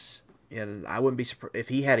FCS, and I wouldn't be surprised if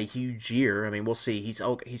he had a huge year. I mean, we'll see.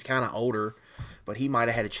 He's kind of older, but he might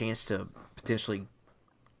have had a chance to potentially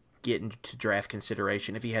get into draft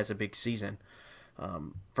consideration if he has a big season.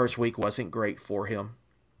 First week wasn't great for him,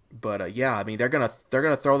 but yeah, I mean, they're gonna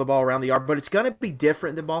throw the ball around the yard, but it's gonna be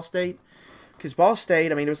different than Ball State, because Ball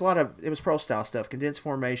State, I mean, it was pro style stuff, condensed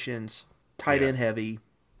formations, tight end heavy,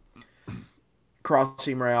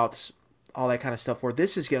 crossing routes, all that kind of stuff. Where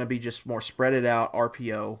this is going to be just more spread it out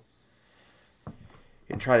RPO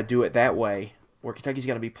and try to do it that way. Where Kentucky's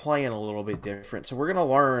going to be playing a little bit different, so we're going to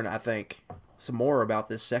learn, I think, some more about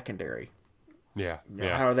this secondary. How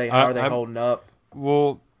are they holding up?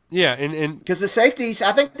 Well, yeah, and because the safeties,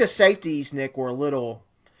 I think the safeties, Nick, were a little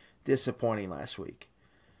disappointing last week.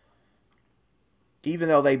 Even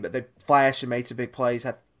though they flashed and made some big plays,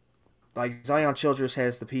 like Zion Childress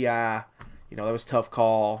has the PI. That was a tough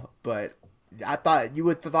call, but I thought you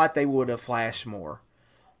would have thought they would have flashed more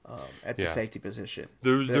at the safety position.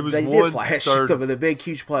 They did flash some of the big,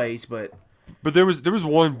 huge plays, but there was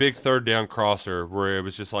one big third down crosser where it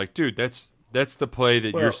was just like, dude, that's the play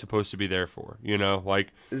that you're supposed to be there for.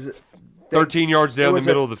 13 yards down the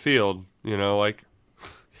middle of the field.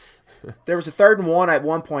 There was a 3rd and 1 at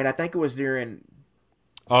one point. I think it was during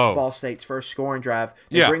Ball State's first scoring drive.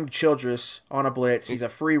 They bring Childress on a blitz. He's a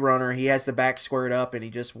free runner. He has the back squared up, and he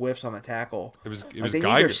just whiffs on the tackle. It was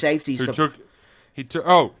Geiger safeties.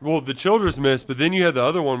 The Childress missed, but then you had the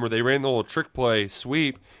other one where they ran the little trick play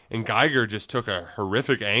sweep, and Geiger just took a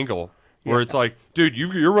horrific angle where it's like, dude,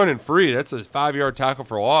 you're running free. That's a 5-yard tackle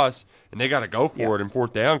for loss, and they got to go for it in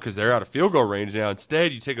 4th down because they're out of field goal range now.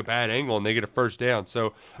 Instead, you take a bad angle, and they get a 1st down.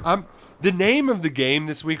 So the name of the game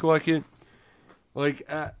this week, I'm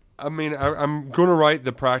going to write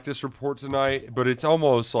the practice report tonight, but it's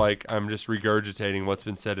almost like I'm just regurgitating what's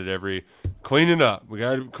been said at every clean it up. We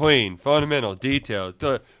got to clean, fundamental, detailed.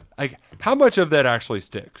 How much of that actually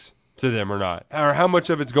sticks to them or not? Or how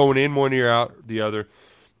much of it's going in one ear, out the other?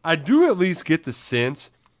 I do at least get the sense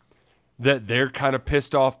that they're kind of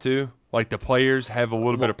pissed off too. Like, the players have a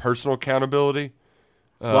little bit of personal accountability.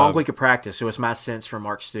 Long week of practice. It was my sense from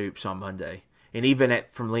Mark Stoops on Monday. And even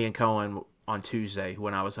from Lee and Cohen on Tuesday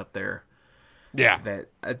when I was up there. Yeah. That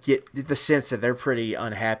I get the sense that they're pretty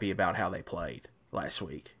unhappy about how they played last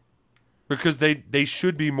week. Because they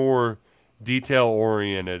should be more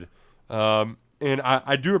detail-oriented. And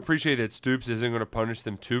I do appreciate that Stoops isn't going to punish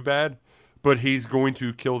them too bad, but he's going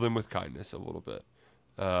to kill them with kindness a little bit.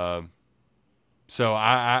 So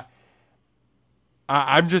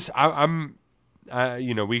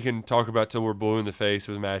we can talk about till we're blue in the face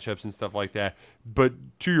with matchups and stuff like that. But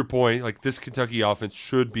to your point, like, this Kentucky offense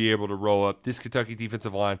should be able to roll up. This Kentucky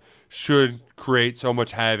defensive line should create so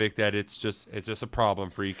much havoc that it's just a problem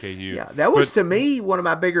for EKU. Yeah, that was to me one of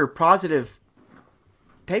my bigger positive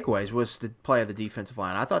takeaways was the play of the defensive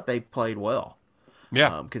line. I thought they played well.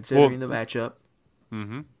 Yeah, considering the matchup.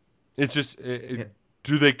 Mm-hmm. It's just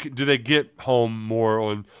do they get home more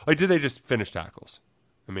on, like, do they just finish tackles?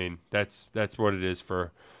 I mean, that's what it is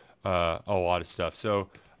for a lot of stuff. So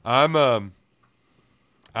I'm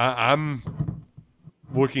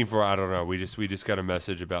looking for, I don't know, we just got a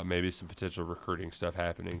message about maybe some potential recruiting stuff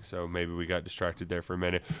happening, so maybe we got distracted there for a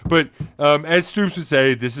minute. But as Stoops would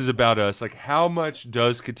say, this is about us. Like, how much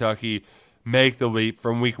does Kentucky make the leap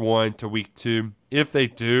from week 1 to week 2? If they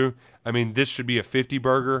do, I mean, this should be a 50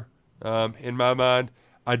 burger in my mind.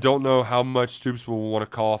 I don't know how much Stoops will want to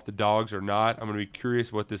call off the Dogs or not. I'm going to be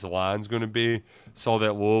curious what this line's going to be. Saw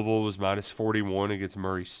that Louisville was minus 41 against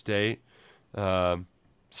Murray State. So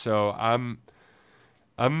I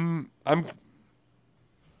don't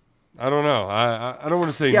know. I don't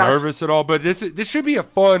want to say nervous at all, but this should be a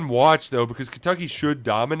fun watch though, because Kentucky should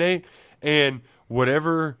dominate, and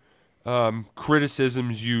whatever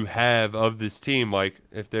criticisms you have of this team, like,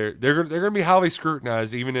 if they're going to be highly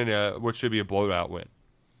scrutinized, even in what should be a blowout win.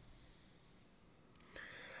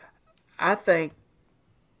 I think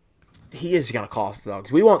he is going to call off the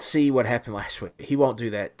Dogs. We won't see what happened last week. He won't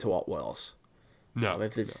do that to Walt Wells. No,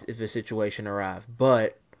 if the situation arrives,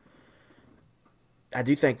 but I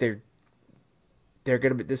do think they're going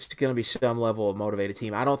to be. This is going to be some level of motivated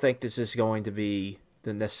team. I don't think this is going to be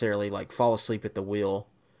the necessarily like fall asleep at the wheel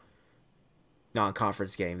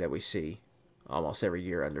non-conference game that we see almost every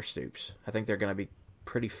year under Stoops. I think they're going to be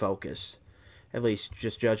pretty focused, at least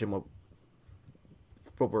just judging what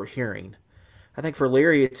we're hearing. I think for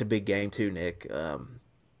Leary, it's a big game too, Nick.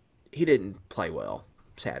 He didn't play well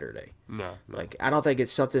Saturday. No. Like, I don't think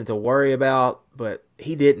it's something to worry about, but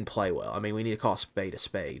he didn't play well. I mean, we need to call a spade a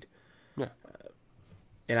spade. Yeah.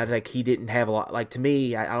 And I think he didn't have a lot. Like, to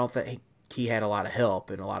me, I don't think he had a lot of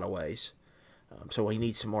help in a lot of ways. So he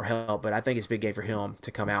needs some more help. But I think it's a big game for him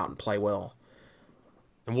to come out and play well.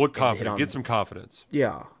 And look confident. Get some confidence.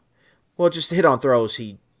 Yeah. Well, just hit on throws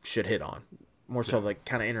he should hit on. More so like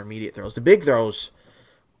kind of intermediate throws. The big throws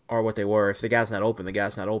are what they were. If the guy's not open, the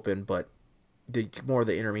guy's not open. But more of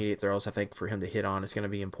the intermediate throws, I think, for him to hit on is going to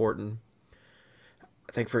be important.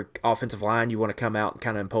 I think for offensive line, you want to come out and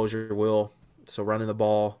kind of impose your will. So running the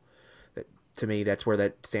ball, to me, that's where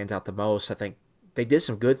that stands out the most. I think they did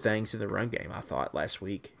some good things in the run game, I thought, last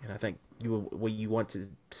week. And I think what you want to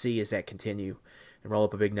see is that continue and roll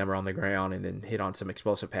up a big number on the ground and then hit on some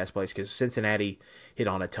explosive pass plays, because Cincinnati hit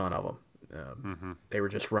on a ton of them. They were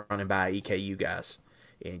just running by EKU guys.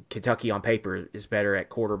 And Kentucky on paper is better at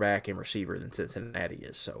quarterback and receiver than Cincinnati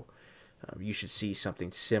is. So you should see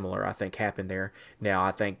something similar, I think, happen there. Now,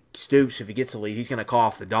 I think Stoops, if he gets the lead, he's going to call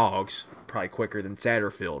off the Dogs probably quicker than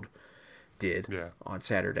Satterfield did on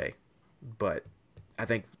Saturday. But I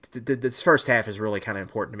think this first half is really kind of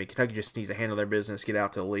important to me. Kentucky just needs to handle their business, get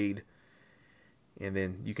out to the lead, and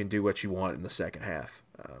then you can do what you want in the second half.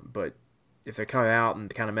 But if they come out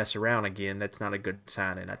and kind of mess around again, that's not a good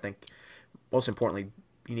sign. And I think most importantly,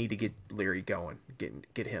 you need to get Leary going,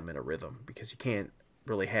 get him in a rhythm, because you can't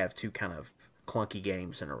really have two kind of clunky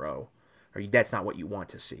games in a row, or that's not what you want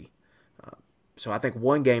to see. So I think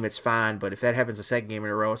one game it's fine, but if that happens a second game in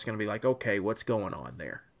a row, it's going to be like, okay, what's going on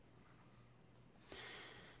there?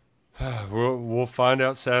 We'll find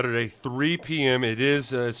out Saturday, 3 p.m. It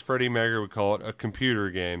is, as Freddie Mager would call it, a computer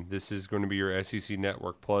game. This is going to be your SEC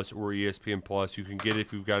Network Plus or ESPN Plus. You can get it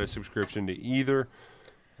if you've got a subscription to either,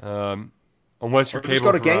 unless your cable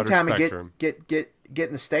provider Spectrum. Just go to Gametime and get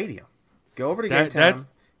in the stadium. Go over to Gametime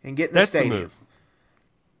and get in the stadium. The move.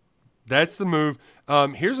 That's the move.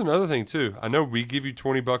 Here's another thing too. I know we give you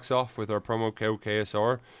 $20 off with our promo code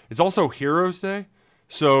KSR. It's also Heroes Day,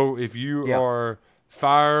 so if you are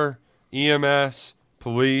fire, EMS,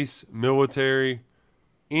 police, military,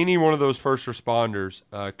 any one of those first responders,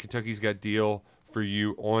 Kentucky's got deal for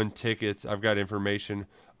you on tickets. I've got information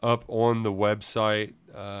up on the website.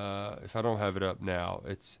 If I don't have it up now,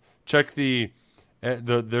 check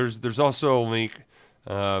there's also a link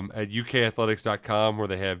at ukathletics.com where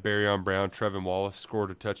they have Barryon Brown, Trevin Wallace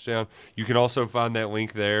scored a touchdown. You can also find that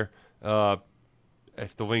link there.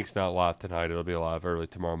 If the link's not live tonight, it'll be live early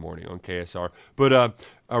tomorrow morning on KSR. But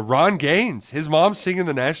Ron Gaines, his mom's singing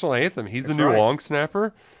the national anthem. He's the new long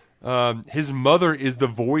snapper. His mother is the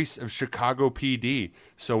voice of Chicago PD.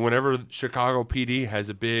 So whenever Chicago PD has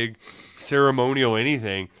a big ceremonial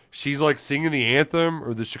anything, she's like singing the anthem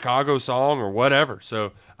or the Chicago song or whatever.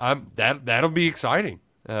 So that'll be exciting.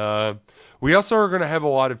 We also are going to have a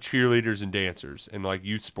lot of cheerleaders and dancers and like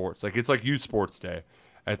youth sports. Like it's like youth sports day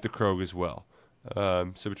at the Krog as well.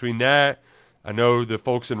 So between that, I know the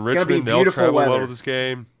folks in Richmond, they'll travel well to this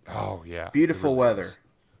game. Oh, yeah. Beautiful weather.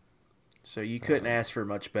 So you couldn't ask for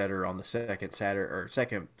much better on the second Saturday,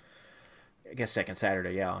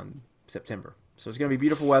 yeah, in September. So it's going to be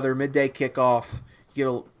beautiful weather, midday kickoff.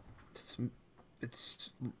 You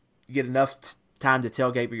get enough time to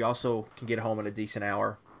tailgate, but you also can get home in a decent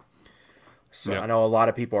hour. So I know a lot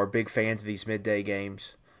of people are big fans of these midday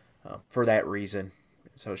games for that reason.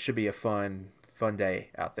 So it should be a fun day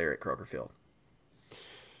out there at Kroger Field.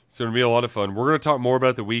 It's going to be a lot of fun. We're going to talk more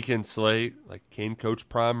about the weekend slate. Like, can Coach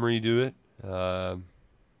Prime redo it?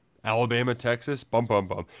 Alabama, Texas, bum, bum,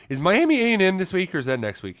 bum. Is Miami A&M this week, or is that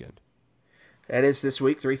next weekend? That is this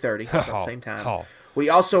week, 3:30, at the same time. We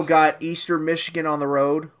also got Eastern Michigan on the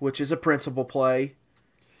road, which is a principal play.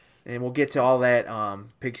 And we'll get to all that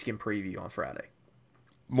pigskin preview on Friday.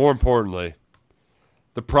 More importantly,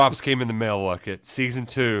 the props came in the mail, Luckett. Season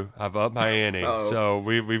 2, I've upped my ante. So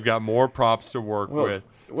we've got more props to work with.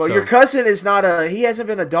 Well, your cousin is he hasn't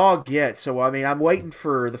been a dog yet. So, I mean, I'm waiting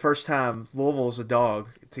for the first time Louisville's a dog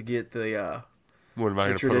to get the what am I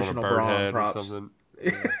going to put on a bird head props. Or something?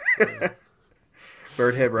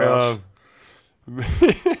 Bird head Roush.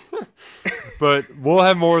 But we'll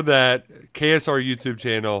have more of that KSR YouTube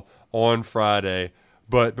channel on Friday.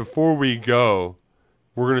 But before we go,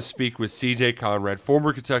 we're going to speak with CJ Conrad,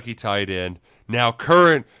 former Kentucky tight end, now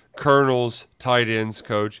current Colonel's tight ends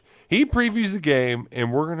coach. He previews the game,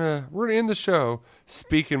 and we're gonna end the show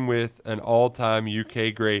speaking with an all-time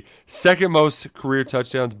UK great, second most career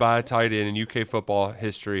touchdowns by a tight end in UK football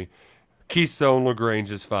history, Keystone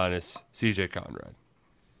LaGrange's finest, CJ Conrad.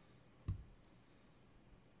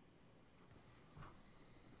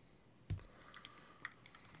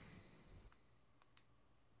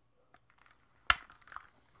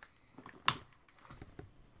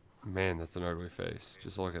 Man, that's an ugly face.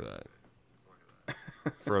 Just look at that.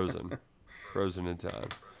 Frozen in time.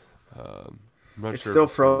 I'm not it's sure still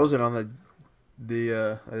frozen on the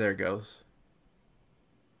there it goes.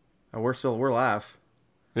 Oh, we're live.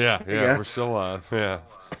 Yeah, we're still live. Yeah.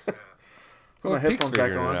 Put my headphones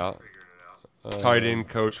back on. Tight end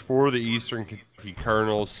coach for the Eastern Kentucky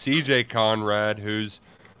Colonels, CJ Conrad, who's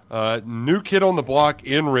new kid on the block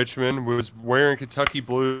in Richmond, was wearing Kentucky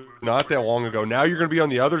blue not that long ago. Now you're going to be on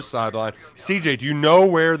the other sideline. CJ, do you know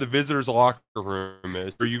where the visitors' locker room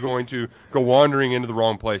is? Or are you going to go wandering into the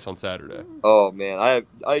wrong place on Saturday? Oh, man.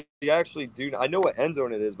 I actually do. I know what end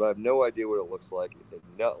zone it is, but I have no idea what it looks like.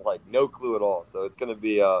 No clue at all. So it's going to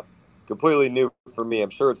be completely new for me. I'm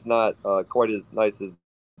sure it's not quite as nice as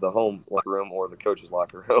the home locker room or the coach's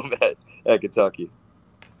locker room at Kentucky.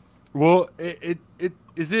 Well,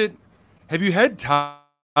 have you had time?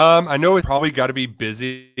 I know it's probably got to be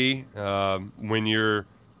busy when you're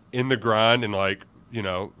in the grind and, like, you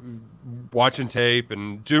know, watching tape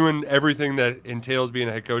and doing everything that entails being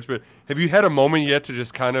a head coach. But have you had a moment yet to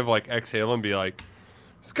just kind of, like, exhale and be like,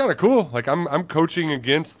 it's kind of cool. Like, I'm coaching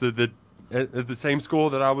against the same school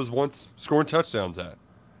that I was once scoring touchdowns at.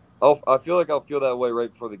 I feel like I'll feel that way right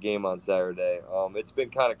before the game on Saturday. It's been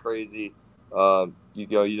kind of crazy.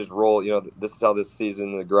 You just roll. You know, this is how this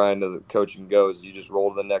season, the grind of the coaching goes. You just roll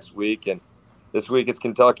to the next week, and this week it's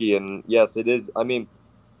Kentucky. And yes, it is. I mean,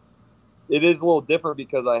 it is a little different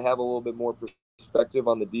because I have a little bit more perspective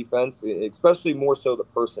on the defense, especially more so the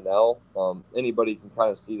personnel. Anybody can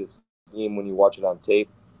kind of see this scheme when you watch it on tape,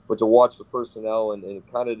 but to watch the personnel and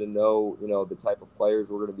kind of to know, you know, the type of players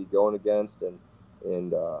we're going to be going against, and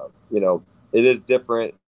you know, it is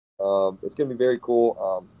different. It's going to be very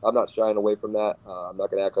cool. I'm not shying away from that. I'm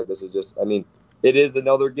not going to act like this is just, I mean, it is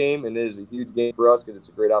another game, and it is a huge game for us because it's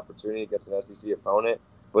a great opportunity against an SEC opponent.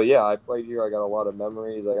 But, yeah, I played here. I got a lot of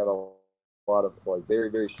memories. I got a lot of, like, very,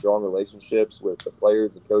 very strong relationships with the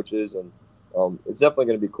players, the coaches, and it's definitely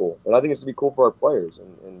going to be cool. And I think it's going to be cool for our players,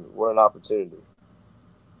 and what an opportunity.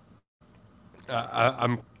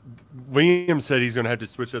 Liam said he's going to have to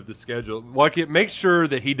switch up the schedule. Like, it makes sure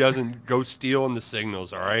that he doesn't go stealing the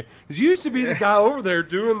signals, all right? Because he used to be the guy over there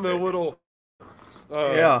doing the little,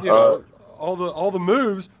 all the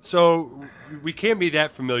moves. So we can't be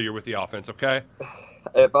that familiar with the offense, okay?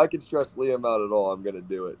 If I can stress Liam out at all, I'm going to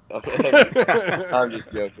do it. I'm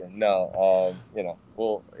just joking. No, you know,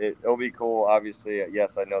 well, it'll be cool. Obviously,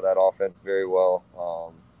 yes, I know that offense very well.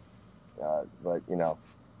 But, you know,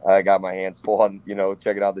 I got my hands full on, you know,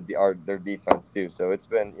 checking out their defense too. So it's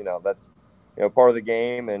been, you know, that's, you know, part of the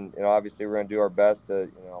game. And, you know, obviously we're going to do our best to,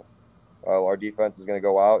 you know, our defense is going to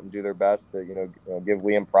go out and do their best to, you know, give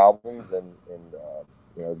Liam problems. And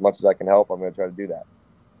you know, as much as I can help, I'm going to try to do that.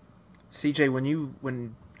 CJ,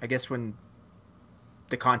 when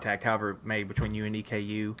the contact, however made between you and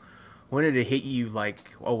EKU, when did it hit you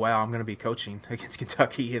like, oh, wow, I'm going to be coaching against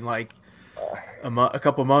Kentucky in like a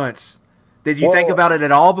couple months? Did you think about it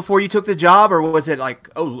at all before you took the job, or was it like,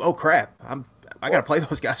 oh crap, I got to play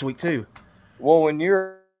those guys week 2? Well, when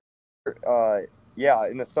you're,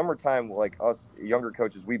 in the summertime, like us younger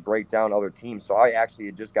coaches, we break down other teams. So I actually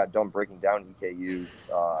had just got done breaking down EKU's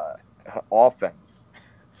offense,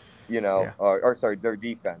 or their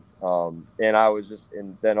defense. And I was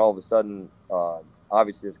and then all of a sudden,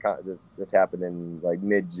 obviously this happened in like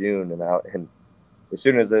mid-June, and as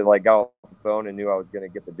soon as I got off the phone and knew I was going to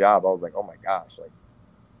get the job, I was like, oh my gosh,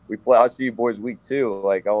 I'll see you boys week 2.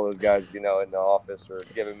 Like all those guys, in the office are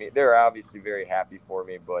giving me, they're obviously very happy for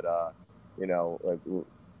me, but,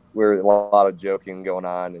 we're a lot of joking going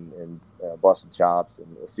on and busting chops, and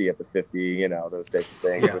we'll see you at the 50, those types of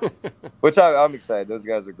things, Yeah. which I'm excited. Those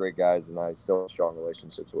guys are great guys, and I still have strong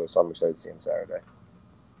relationships with, so I'm excited to see them Saturday.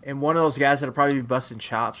 And one of those guys that'll probably be busting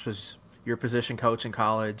chops was your position coach in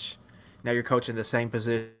college. Now you're coaching the same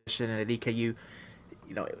position at EKU.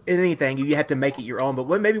 In anything, you have to make it your own. But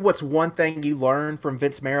what's one thing you learned from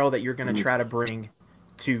Vince Merrill that you're going to try to bring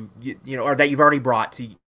to, or that you've already brought to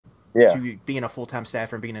being a full-time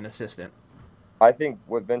staffer and being an assistant? I think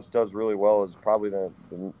what Vince does really well is probably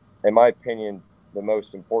in my opinion, the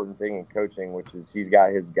most important thing in coaching, which is he's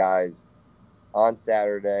got his guys on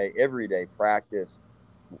Saturday, every day practice,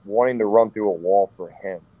 wanting to run through a wall for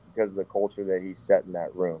him because of the culture that he's set in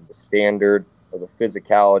that room, the standard or the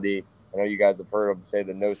physicality. I know you guys have heard him say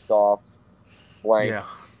the no softs blank.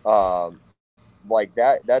 Yeah. Like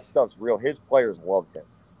that stuff's real. His players loved him,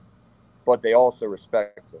 but they also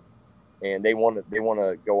respect him, and they want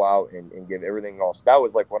to go out and give everything else. That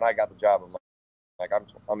was like when I got the job.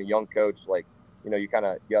 I'm a young coach. You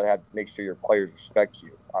gotta have to make sure your players respect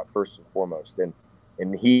you first and foremost, and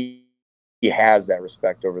he has that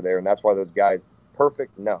respect over there, and that's why those guys.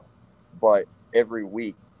 Perfect? No. But every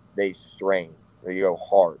week they strain. They go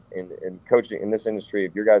hard. And coaching in this industry,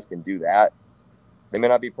 if your guys can do that, they may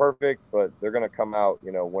not be perfect, but they're going to come out,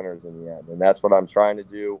 winners in the end. And that's what I'm trying to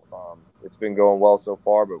do. It's been going well so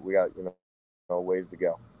far, but we got, ways to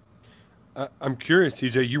go. I'm curious,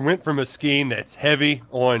 CJ, you went from a scheme that's heavy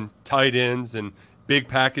on tight ends and big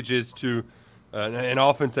packages to an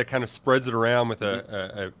offense that kind of spreads it around with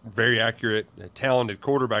a very accurate, talented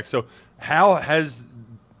quarterback. So how has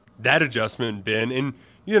that adjustment been? And,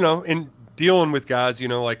 in dealing with guys,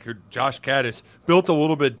 like Josh Caddis, built a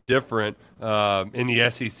little bit different in the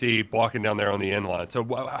SEC, blocking down there on the end line. So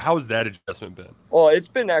how has that adjustment been? Well, it's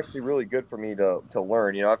been actually really good for me to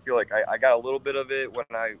learn. I feel like I got a little bit of it when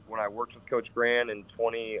I worked with Coach Graham in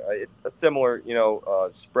 20. It's a similar,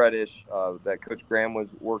 spreadish that Coach Graham was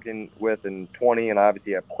working with in 20, and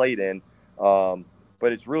obviously I played in.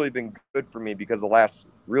 But it's really been good for me because the last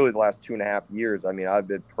 2.5 years, I've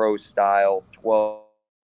been pro style, 12,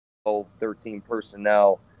 13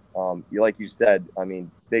 personnel. Like you said,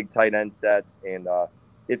 big tight end sets, and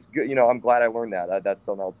it's good. I'm glad I learned that. That's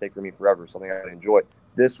something I'll take for me forever, something I enjoy.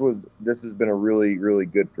 This has been a really, really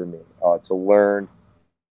good for me to learn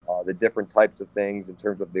the different types of things in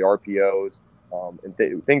terms of the RPOs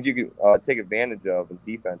and things you can take advantage of in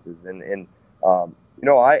defenses. And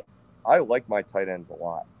I like my tight ends a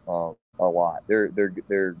lot.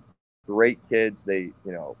 They're great kids. They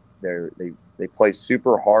play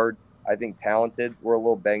super hard. I think talented. We're a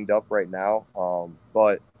little banged up right now,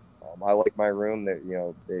 but I like my room. That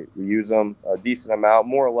we use them a decent amount,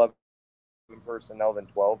 more 11 personnel than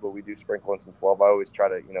 12, but we do sprinkle in some 12. I always try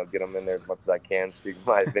to get them in there as much as I can, speak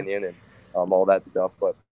my opinion and all that stuff.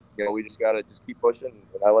 But we just gotta keep pushing,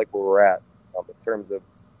 and I like where we're at in terms of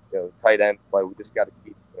tight end play. We just got to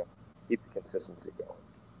keep the consistency going.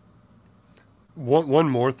 One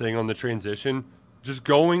more thing on the transition, just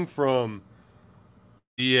going from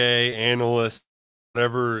DA, analyst,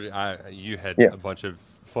 whatever, you had a bunch of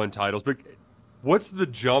fun titles, but what's the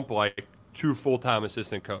jump like to full-time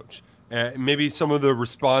assistant coach? Maybe some of the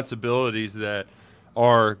responsibilities that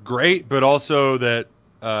are great, but also that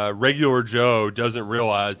regular Joe doesn't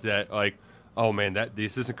realize that, oh man, that the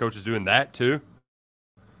assistant coach is doing that too?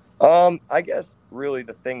 I guess really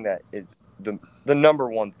the thing that is the number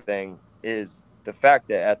one thing is the fact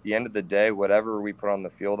that at the end of the day, whatever we put on the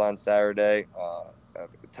field on Saturday,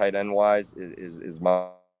 tight end wise, is my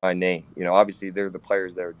name. Obviously they're the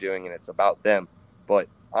players that are doing it. It's about them, but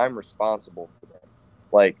I'm responsible for them.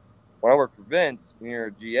 Like when I worked for Vince near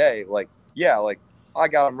GA, I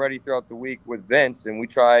got them ready throughout the week with Vince, and we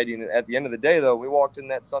tried. At the end of the day, though, we walked in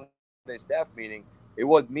that Sunday staff meeting. It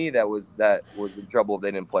wasn't me that was in trouble if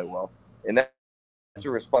they didn't play well, and that's a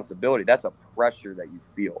responsibility. That's a pressure that you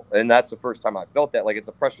feel, and that's the first time I felt that. It's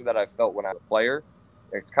a pressure that I felt when I was a player.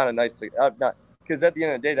 It's kind of nice to not, because at the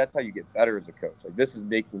end of the day, that's how you get better as a coach. This is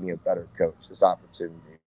making me a better coach. This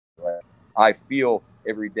opportunity, I feel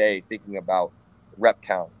every day thinking about rep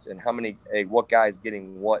counts and what guy's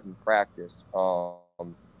getting what in practice.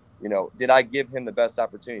 Did I give him the best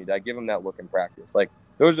opportunity? Did I give him that look in practice? Like,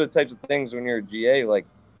 those are the types of things when you're a GA, like,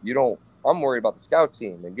 I'm worried about the scout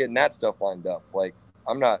team and getting that stuff lined up. Like,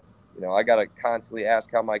 I'm not, I got to constantly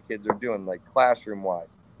ask how my kids are doing, like classroom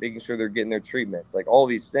wise, making sure they're getting their treatments, like all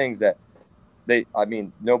these things that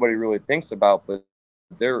nobody really thinks about, but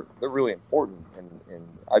they're really important. And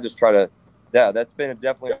I just try to, that's been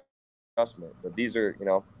definitely an adjustment. But these are,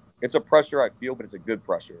 it's a pressure I feel, but it's a good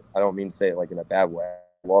pressure. I don't mean to say it like in a bad way.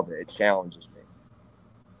 I love it. It challenges me.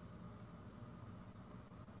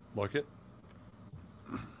 Luckett?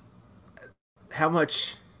 How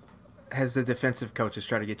much has the defensive coaches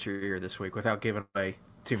tried to get your ear this week without giving away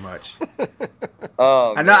too much?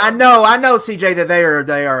 I know, CJ, that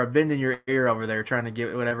they are bending your ear over there, trying to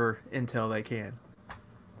get whatever intel they can.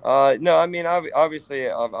 No, I mean, obviously,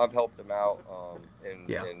 I've helped them out,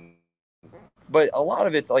 but a lot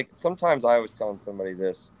of it's like, sometimes I was telling somebody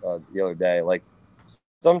this the other day, like,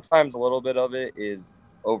 sometimes a little bit of it is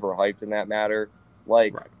overhyped in that matter.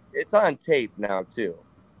 Like, right. It's on tape now too.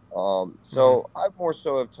 So I more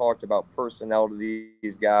so have talked about personnel to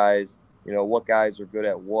these guys, what guys are good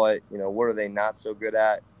at what are they not so good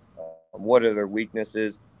at, what are their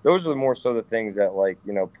weaknesses. Those are more so the things that, like,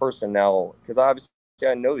 personnel, because obviously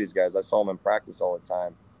I know these guys. I saw them in practice all the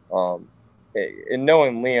time. And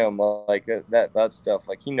knowing Liam, like that stuff,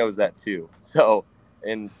 like, he knows that too. So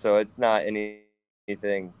it's not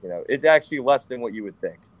anything, it's actually less than what you would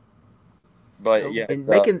think. But yeah,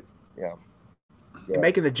 making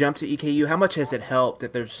the jump to EKU, how much has it helped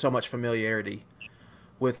that there's so much familiarity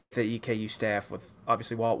with the EKU staff, with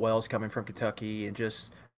obviously Walt Wells coming from Kentucky and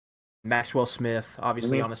just Maxwell Smith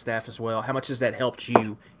obviously on the staff as well? How much has that helped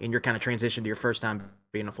you in your kind of transition to your first time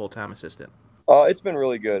being a full-time assistant? It's been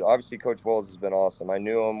really good. Obviously, Coach Wells has been awesome. I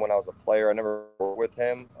knew him when I was a player. I never worked with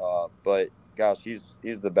him, but gosh, he's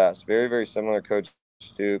the best. Very, very similar to Coach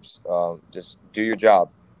Stoops. Just do your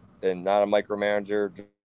job and not a micromanager.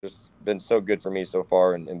 Just been so good for me so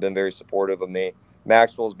far and been very supportive of me.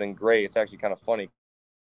 Maxwell's been great. It's actually kind of funny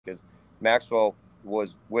because Maxwell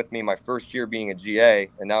was with me my first year being a GA,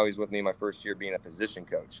 and now he's with me my first year being a position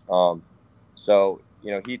coach. So,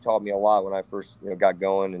 he taught me a lot when I first, got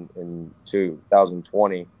going in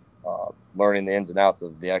 2020, learning the ins and outs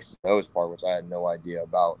of the X's and O's part, which I had no idea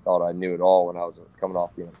about. Thought I knew it all when I was coming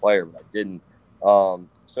off being a player, but I didn't.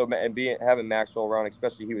 Having Maxwell around,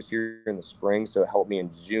 especially he was here in the spring, so it helped me in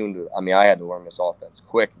June. I had to learn this offense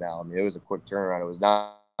quick now. It was a quick turnaround. It was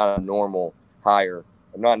not a normal hire,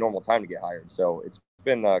 not a normal time to get hired. So it's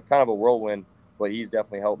been kind of a whirlwind, but he's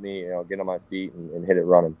definitely helped me, get on my feet and hit it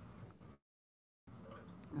running.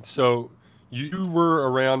 So you were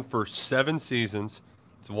around for 7 seasons.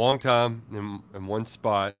 It's a long time in one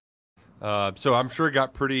spot. So I'm sure it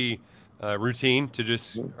got pretty routine to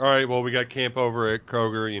just, all right, well, we got camp over at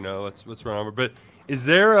Kroger, let's run over. But is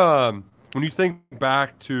there, when you think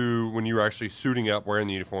back to when you were actually suiting up, wearing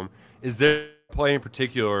the uniform, is there a play in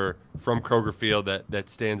particular from Kroger Field that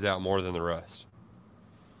stands out more than the rest?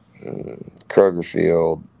 Kroger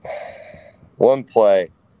Field. One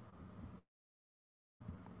play.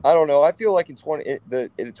 I don't know. I feel like the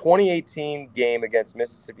 2018 game against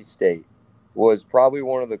Mississippi State was probably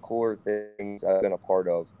one of the cooler things I've been a part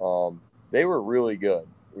of. They were really good.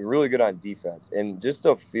 Really good on defense. And just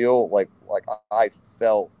to feel like I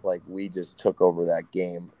felt like we just took over that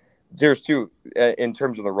game. There's two, in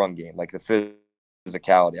terms of the run game, like the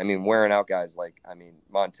physicality. Wearing out guys like,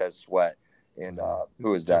 Montez Sweat and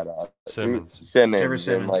who is that? Simmons.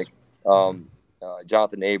 And like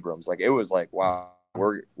Jonathan Abrams. Like, it was like, wow.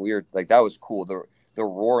 We're like, that was cool. The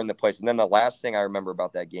roar in the place. And then the last thing I remember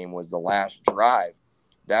about that game was the last drive.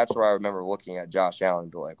 That's where I remember looking at Josh Allen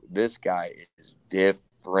and be like, this guy is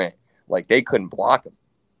different. Like, they couldn't block him.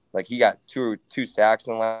 Like, he got two sacks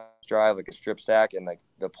in the last drive, like a strip sack, and like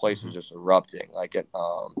the place was just erupting. Like it.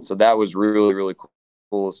 So that was really, really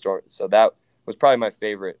cool story. So that was probably my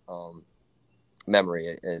favorite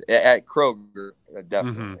memory at Kroger,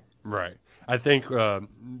 definitely. Right. I think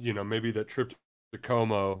maybe that trip to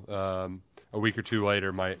Como a week or two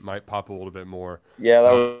later might pop a little bit more. Yeah,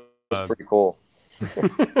 that was pretty cool.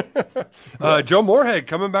 Joe Moorhead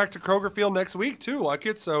coming back to Kroger Field next week too,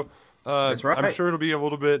 Luckett. So that's right. I'm sure it'll be a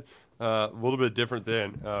little bit different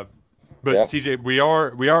then. But yeah. CJ, we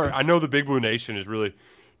are. I know the Big Blue Nation is really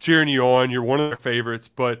cheering you on. You're one of their favorites,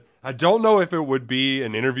 but I don't know if it would be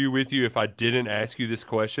an interview with you if I didn't ask you this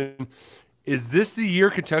question. Is this the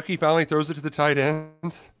year Kentucky finally throws it to the tight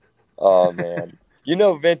ends? Oh man. You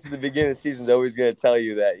know, Vince at the beginning of the season is always going to tell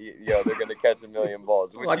you that they're going to catch 1,000,000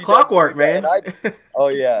 balls. Like clockwork, man. Oh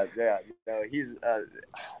yeah. He's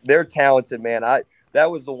they're talented, man. That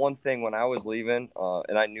was the one thing when I was leaving,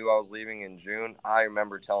 and I knew I was leaving in June. I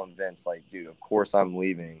remember telling Vince, like, dude, of course I'm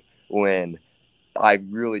leaving when I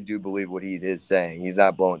really do believe what he is saying. He's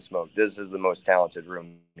not blowing smoke. This is the most talented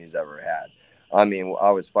room he's ever had. I mean,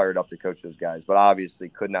 I was fired up to coach those guys, but obviously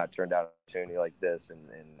could not turn down an opportunity like this, and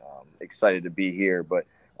excited to be here. But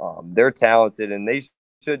they're talented, and they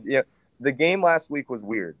should. The game last week was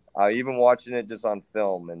weird. Even watching it just on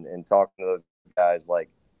film and talking to those guys, like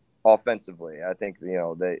offensively, I think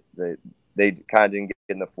they kind of didn't get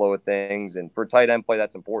in the flow of things. And for tight end play,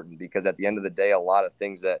 that's important because at the end of the day, a lot of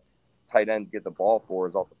things that tight ends get the ball for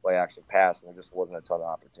is off the play action pass, and there just wasn't a ton of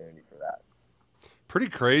opportunity for that. Pretty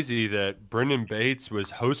crazy that Brendan Bates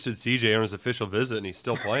was hosted CJ on his official visit and he's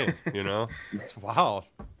still playing, It's wild.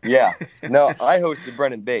 Yeah. No, I hosted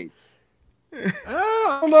Brendan Bates.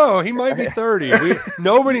 I don't know. He might be 30.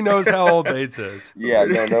 Nobody knows how old Bates is. Yeah,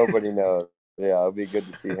 no, nobody knows. Yeah, it'll be good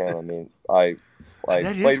to see him. I mean,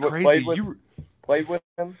 that is crazy. Played with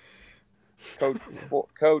him,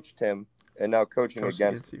 coached him, and now coaching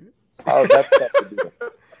against him. Oh, that's tough to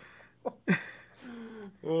do.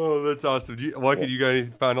 Oh, that's awesome. Luckett, you got any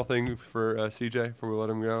final thing for CJ before we let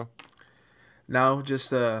him go? No,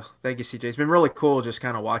 just thank you, CJ. It's been really cool just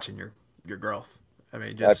kind of watching your growth. I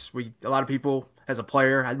mean, a lot of people as a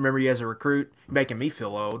player. I remember you as a recruit, making me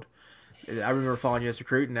feel old. I remember following you as a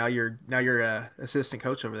recruit, and now you're assistant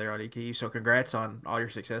coach over there on EKU. So congrats on all your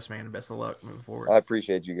success, man, and best of luck moving forward. I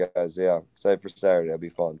appreciate you guys. Yeah, excited for Saturday. It'll be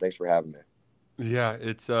fun. Thanks for having me. Yeah,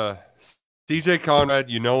 it's CJ Conrad.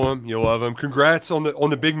 You know him, you love him. Congrats on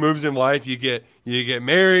the big moves in life. You get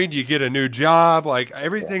married, you get a new job. Like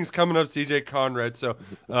everything's coming up, CJ Conrad. So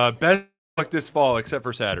best luck this fall, except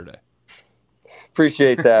for Saturday.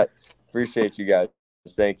 Appreciate that. Appreciate you guys.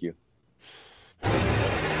 Thank you.